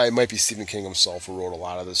 And yeah, it might be Stephen King himself who wrote a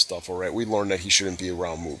lot of this stuff, all right? We learned that he shouldn't be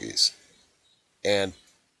around movies. And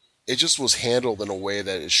it just was handled in a way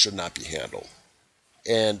that it should not be handled.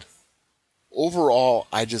 And overall,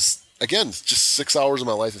 just 6 hours of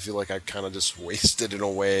my life, I feel like I kind of just wasted in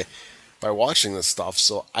a way by watching this stuff.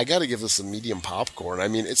 So I got to give this a medium popcorn. I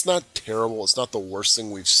mean, it's not terrible. It's not the worst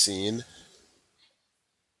thing we've seen.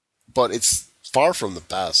 But it's far from the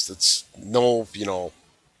best. It's no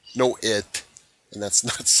It, and that's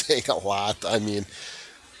not saying a lot. I mean,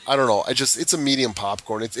 I don't know. It's a medium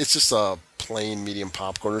popcorn. It's just a plain medium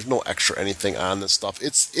popcorn. There's no extra anything on this stuff.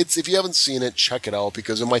 It's if you haven't seen it, check it out,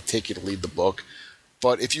 because it might take you to read the book.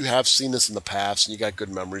 But if you have seen this in the past and you got good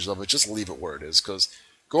memories of it, just leave it where it is, because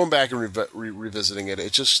going back and revisiting it,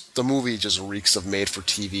 the movie just reeks of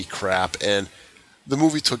made-for-TV crap. And the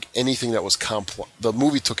movie took anything that was complex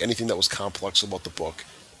about the book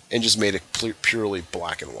and just made it purely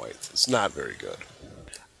black and white. It's not very good.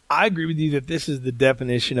 I agree with you that this is the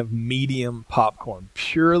definition of medium popcorn.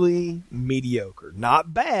 Purely mediocre.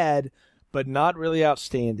 Not bad, but not really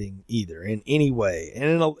outstanding either in any way. And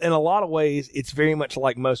in a lot of ways, it's very much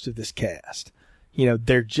like most of this cast.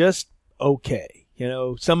 They're just okay.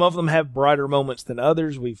 Some of them have brighter moments than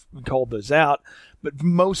others. We've called those out. But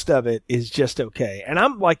most of it is just okay. And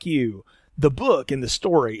I'm like you, the book and the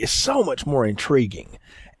story is so much more intriguing.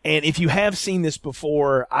 And if you have seen this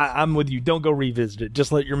before, I'm with you. Don't go revisit it.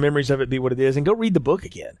 Just let your memories of it be what it is, and go read the book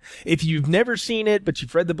again. If you've never seen it, but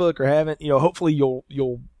you've read the book or haven't, hopefully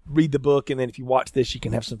you'll read the book, and then if you watch this, you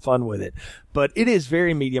can have some fun with it. But it is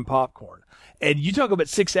very medium popcorn. And you talk about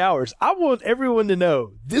 6 hours. I want everyone to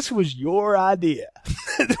know this was your idea.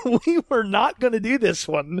 We were not going to do this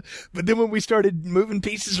one. But then when we started moving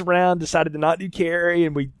pieces around, decided to not do Carrie,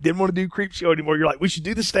 and we didn't want to do Creepshow anymore, you're like, we should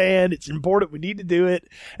do The Stand. It's important. We need to do it.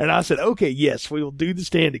 And I said, okay, yes, we will do The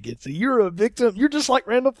Stand again. So you're a victim. You're just like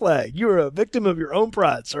Randall Flagg. You're a victim of your own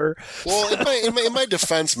pride, sir. Well, in my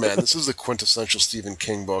defense, man, this is the quintessential Stephen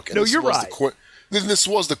King book. And no, you're right. Then this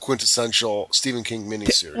was the quintessential Stephen King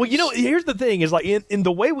miniseries. Well, here's the thing: is like in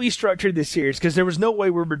the way we structured this series, because there was no way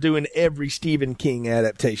we were doing every Stephen King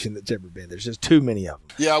adaptation that's ever been. There's just too many of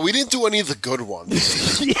them. Yeah, we didn't do any of the good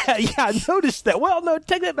ones. yeah, I noticed that. Well, no,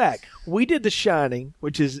 take that back. We did The Shining,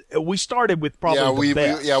 which is we started with probably the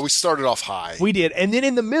best. We started off high. We did, and then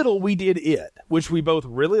in the middle we did It, which we both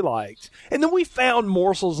really liked, and then we found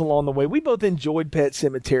morsels along the way. We both enjoyed Pet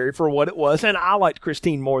Sematary for what it was, and I liked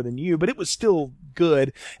Christine more than you, but it was still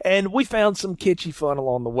good, and we found some kitschy fun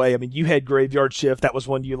along the way. I mean, you had Graveyard Shift, that was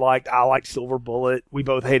one you liked. I liked Silver Bullet. We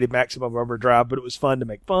both hated Maximum Overdrive, but it was fun to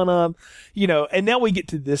make fun of, and now we get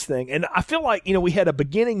to this thing, and I feel like, we had a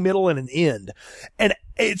beginning, middle, and an end, and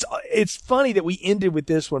it's funny that we ended with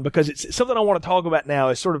this one, because it's something I want to talk about now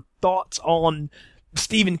is sort of thoughts on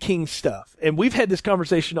Stephen King stuff, and we've had this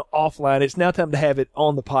conversation offline. It's now time to have it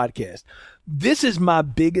on the podcast. This is my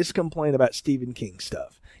biggest complaint about Stephen King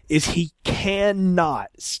stuff, is he cannot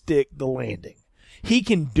stick the landing. He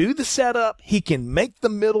can do the setup, he can make the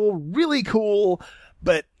middle really cool,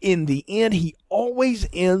 but in the end, he always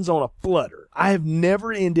ends on a flutter. I have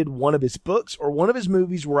never ended one of his books or one of his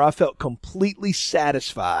movies where I felt completely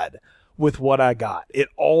satisfied with what I got. It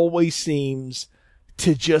always seems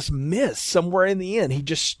to just miss somewhere in the end. He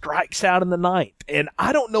just strikes out in the ninth. And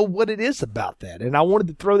I don't know what it is about that. And I wanted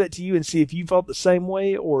to throw that to you and see if you felt the same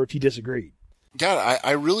way or if you disagreed. God,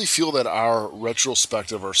 I really feel that our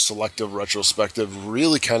retrospective or selective retrospective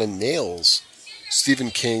really kind of nails Stephen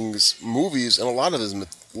King's movies and a lot of his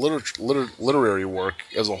literary work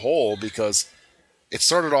as a whole, because it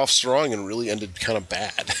started off strong and really ended kind of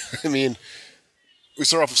bad. I mean, we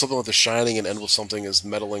start off with something like The Shining and end with something as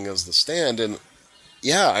meddling as The Stand, and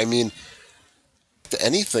yeah, I mean,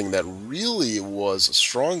 anything that really was a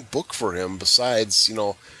strong book for him besides,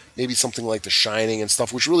 maybe something like The Shining and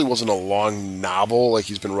stuff, which really wasn't a long novel like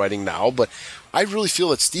he's been writing now, but I really feel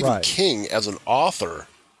that Stephen King as an author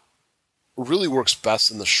really works best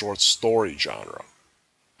in the short story genre.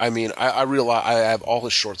 I mean, I realize I have all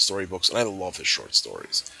his short story books, and I love his short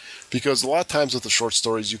stories, because a lot of times with the short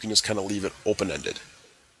stories, you can just kind of leave it open-ended.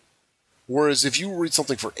 Whereas if you read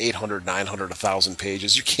something for 800, 900, 1,000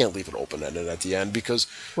 pages, you can't leave it open-ended at the end, because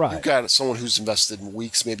you've got someone who's invested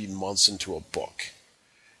weeks, maybe months into a book.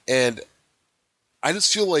 And I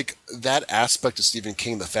just feel like that aspect of Stephen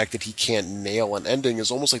King, the fact that he can't nail an ending, is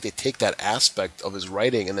almost like they take that aspect of his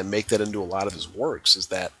writing and then make that into a lot of his works, is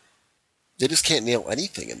that they just can't nail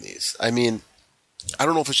anything in these. I mean, I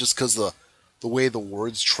don't know if it's just because the way the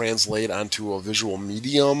words translate onto a visual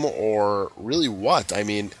medium or really what. I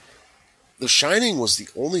mean, The Shining was the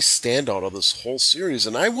only standout of this whole series,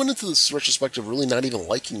 and I went into this retrospective really not even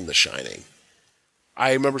liking The Shining.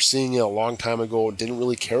 I remember seeing it a long time ago and didn't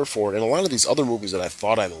really care for it, and a lot of these other movies that I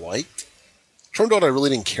thought I liked, turned out I really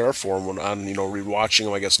didn't care for them when I'm, rewatching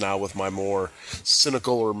them, I guess now with my more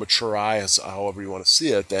cynical or mature eyes, however you want to see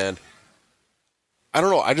it, and I don't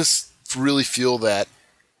know, I just really feel that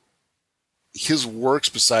his works,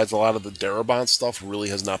 besides a lot of the Darabont stuff, really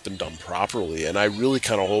has not been done properly, and I really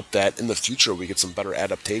kind of hope that in the future we get some better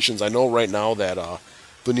adaptations. I know right now that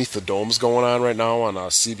Beneath the Dome's going on right now on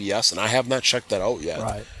CBS, and I have not checked that out yet.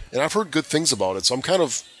 Right. And I've heard good things about it, so I'm kind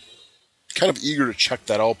of eager to check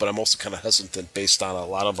that out, but I'm also kind of hesitant based on a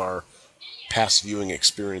lot of our past viewing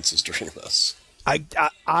experiences during this.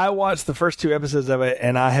 I watched the first 2 episodes of it,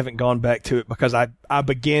 and I haven't gone back to it because I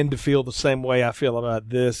began to feel the same way I feel about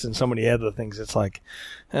this and so many other things. It's like,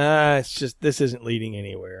 it's just, this isn't leading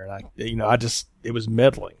anywhere. And it was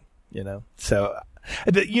meddling, So,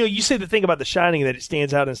 you say the thing about The Shining that it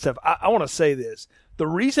stands out and stuff. I want to say this. The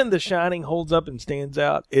reason The Shining holds up and stands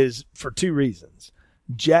out is for 2 reasons.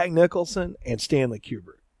 Jack Nicholson and Stanley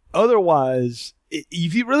Kubrick. Otherwise,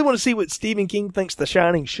 if you really want to see what Stephen King thinks The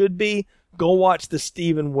Shining should be, go watch the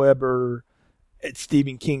Steven Weber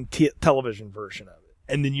Stephen King television version of it,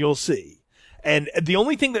 and then you'll see. And the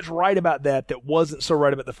only thing that's right about that wasn't so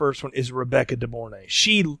right about the first one is Rebecca De Mornay.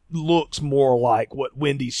 She looks more like what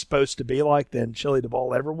Wendy's supposed to be like than Shelley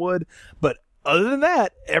Duvall ever would. But other than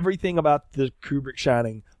that, everything about the Kubrick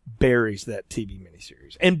Shining buries that TV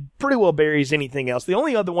miniseries, and pretty well buries anything else. The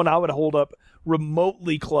only other one I would hold up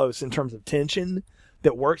remotely close in terms of tension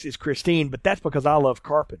that works is Christine, but that's because I love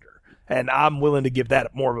Carpenter. And I'm willing to give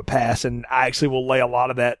that more of a pass, and I actually will lay a lot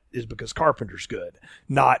of that is because Carpenter's good,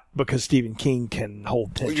 not because Stephen King can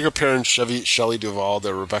hold tension. You're comparing Shelley Duvall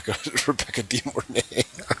to Rebecca De Mornay.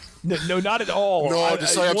 No, not at all. No,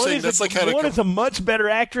 just like I'm saying, that's like kind of one is a much better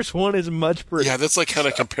actress, one is much prettier. Yeah, that's like kind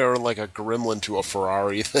of comparing like a Gremlin to a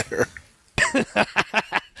Ferrari there.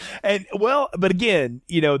 And but again,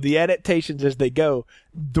 the adaptations as they go,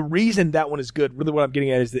 the reason that one is good, really what I'm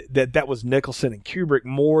getting at is that was Nicholson and Kubrick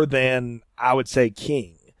more than I would say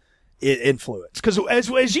King influence. Because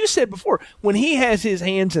as you said before, when he has his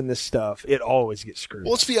hands in this stuff, it always gets screwed.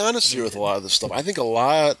 Well, let's be honest here with a lot of this stuff. I think a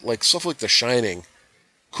lot, like stuff like The Shining,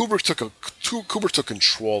 Kubrick took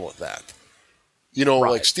control of that. Right.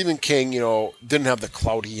 Like Stephen King, didn't have the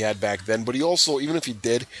clout he had back then, but he also, even if he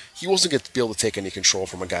did, he wasn't going to be able to take any control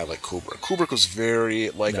from a guy like Kubrick. Kubrick was very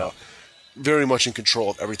much in control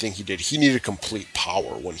of everything he did. He needed complete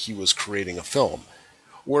power when he was creating a film.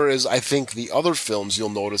 Whereas I think the other films, you'll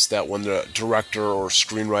notice that when the director or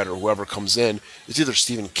screenwriter or whoever comes in, it's either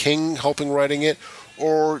Stephen King helping writing it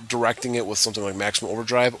or directing it with something like Maximum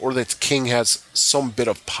Overdrive, or that King has some bit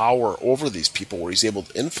of power over these people where he's able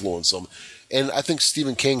to influence them. And I think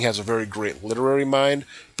Stephen King has a very great literary mind,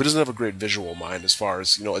 but doesn't have a great visual mind as far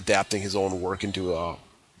as, adapting his own work into a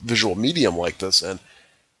visual medium like this. And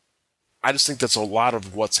I just think that's a lot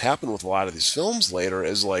of what's happened with a lot of these films later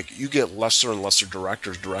is like you get lesser and lesser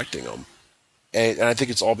directors directing them. And I think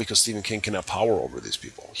it's all because Stephen King can have power over these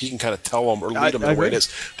people. He can kind of tell them or lead them in the way it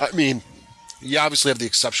is. I mean, you obviously have the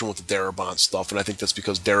exception with the Darabont stuff, and I think that's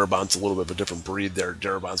because Darabont's a little bit of a different breed there.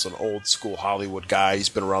 Darabont's an old-school Hollywood guy. He's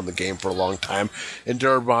been around the game for a long time. And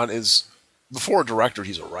Darabont is, before a director,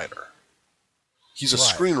 he's a writer. He's a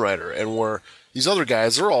screenwriter, and where these other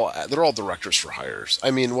guys, they're all directors for hires.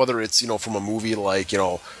 I mean, whether it's, from a movie like,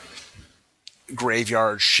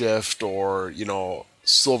 Graveyard Shift or,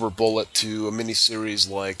 Silver Bullet to a miniseries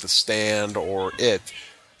like The Stand or It,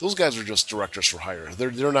 those guys are just directors for hire.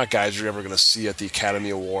 They're not guys you're ever going to see at the Academy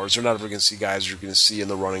Awards. They're not ever going to see guys you're going to see in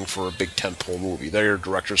the running for a big tentpole movie. They're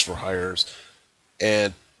directors for hires,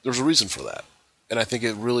 and there's a reason for that. And I think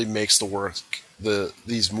it really makes the work,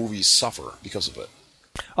 these movies suffer because of it.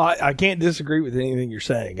 I can't disagree with anything you're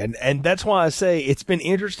saying. And that's why I say it's been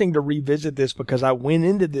interesting to revisit this, because I went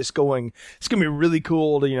into this going, it's going to be really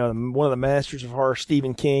cool to, one of the masters of horror,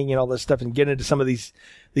 Stephen King, and all this stuff, and get into some of these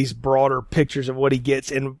broader pictures of what he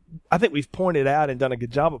gets. And I think we've pointed out and done a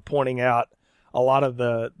good job of pointing out a lot of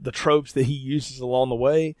the tropes that he uses along the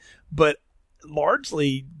way. But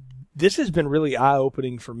largely, this has been really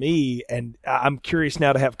eye-opening for me, and I'm curious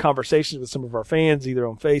now to have conversations with some of our fans, either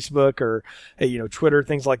on Facebook or, Twitter,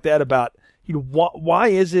 things like that, about, why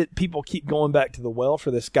is it people keep going back to the well for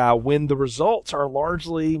this guy when the results are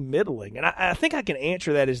largely middling? And I think I can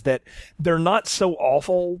answer that is that they're not so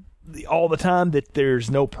awful all the time that there's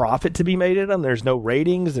no profit to be made in them. There's no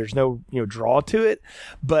ratings. There's no, draw to it,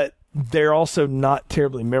 but they're also not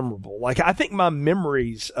terribly memorable. Like, I think my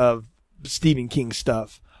memories of Stephen King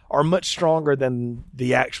stuff are much stronger than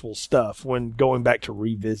the actual stuff when going back to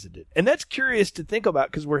revisit it. And that's curious to think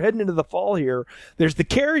about, because we're heading into the fall here. There's the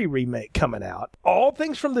Carrie remake coming out. All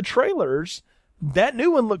things from the trailers, that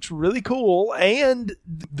new one looks really cool, and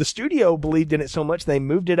the studio believed in it so much they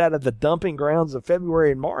moved it out of the dumping grounds of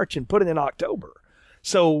February and March and put it in October.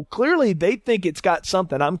 So clearly they think it's got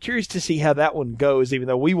something. I'm curious to see how that one goes, even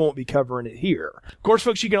though we won't be covering it here. Of course,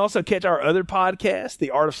 folks, you can also catch our other podcasts, The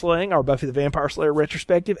Art of Slaying, our Buffy the Vampire Slayer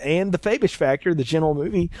retrospective, and The Fabish Factor, the general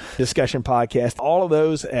movie discussion podcast. All of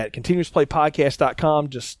those at continuousplaypodcast.com.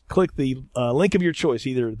 Just click the link of your choice,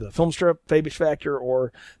 either the film strip, Fabish Factor,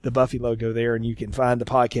 or the Buffy logo there, and you can find the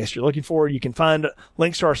podcast you're looking for. You can find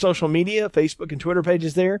links to our social media, Facebook and Twitter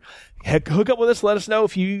pages there. Hook up with us. Let us know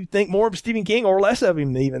if you think more of Stephen King or less of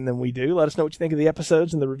him even than we do. Let us know what you think of the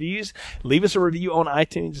episodes and the reviews. Leave us a review on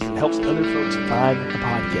iTunes. It helps other folks find the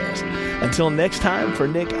podcast. Until next time, for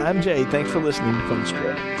Nick, I'm Jay. Thanks for listening to Film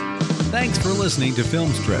Strip. Thanks for listening to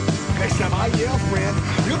Film Strip. Next time I yell, friend,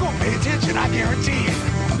 you're going to pay attention, I guarantee it.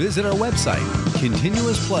 Visit our website,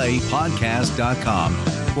 continuousplaypodcast.com,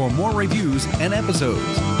 for more reviews and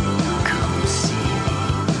episodes. Come see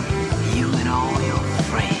you and all your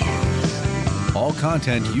friends. All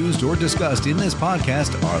content used or discussed in this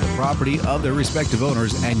podcast are the property of their respective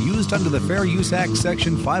owners and used under the Fair Use Act,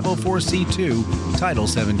 Section 504C2, Title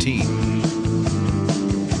 17.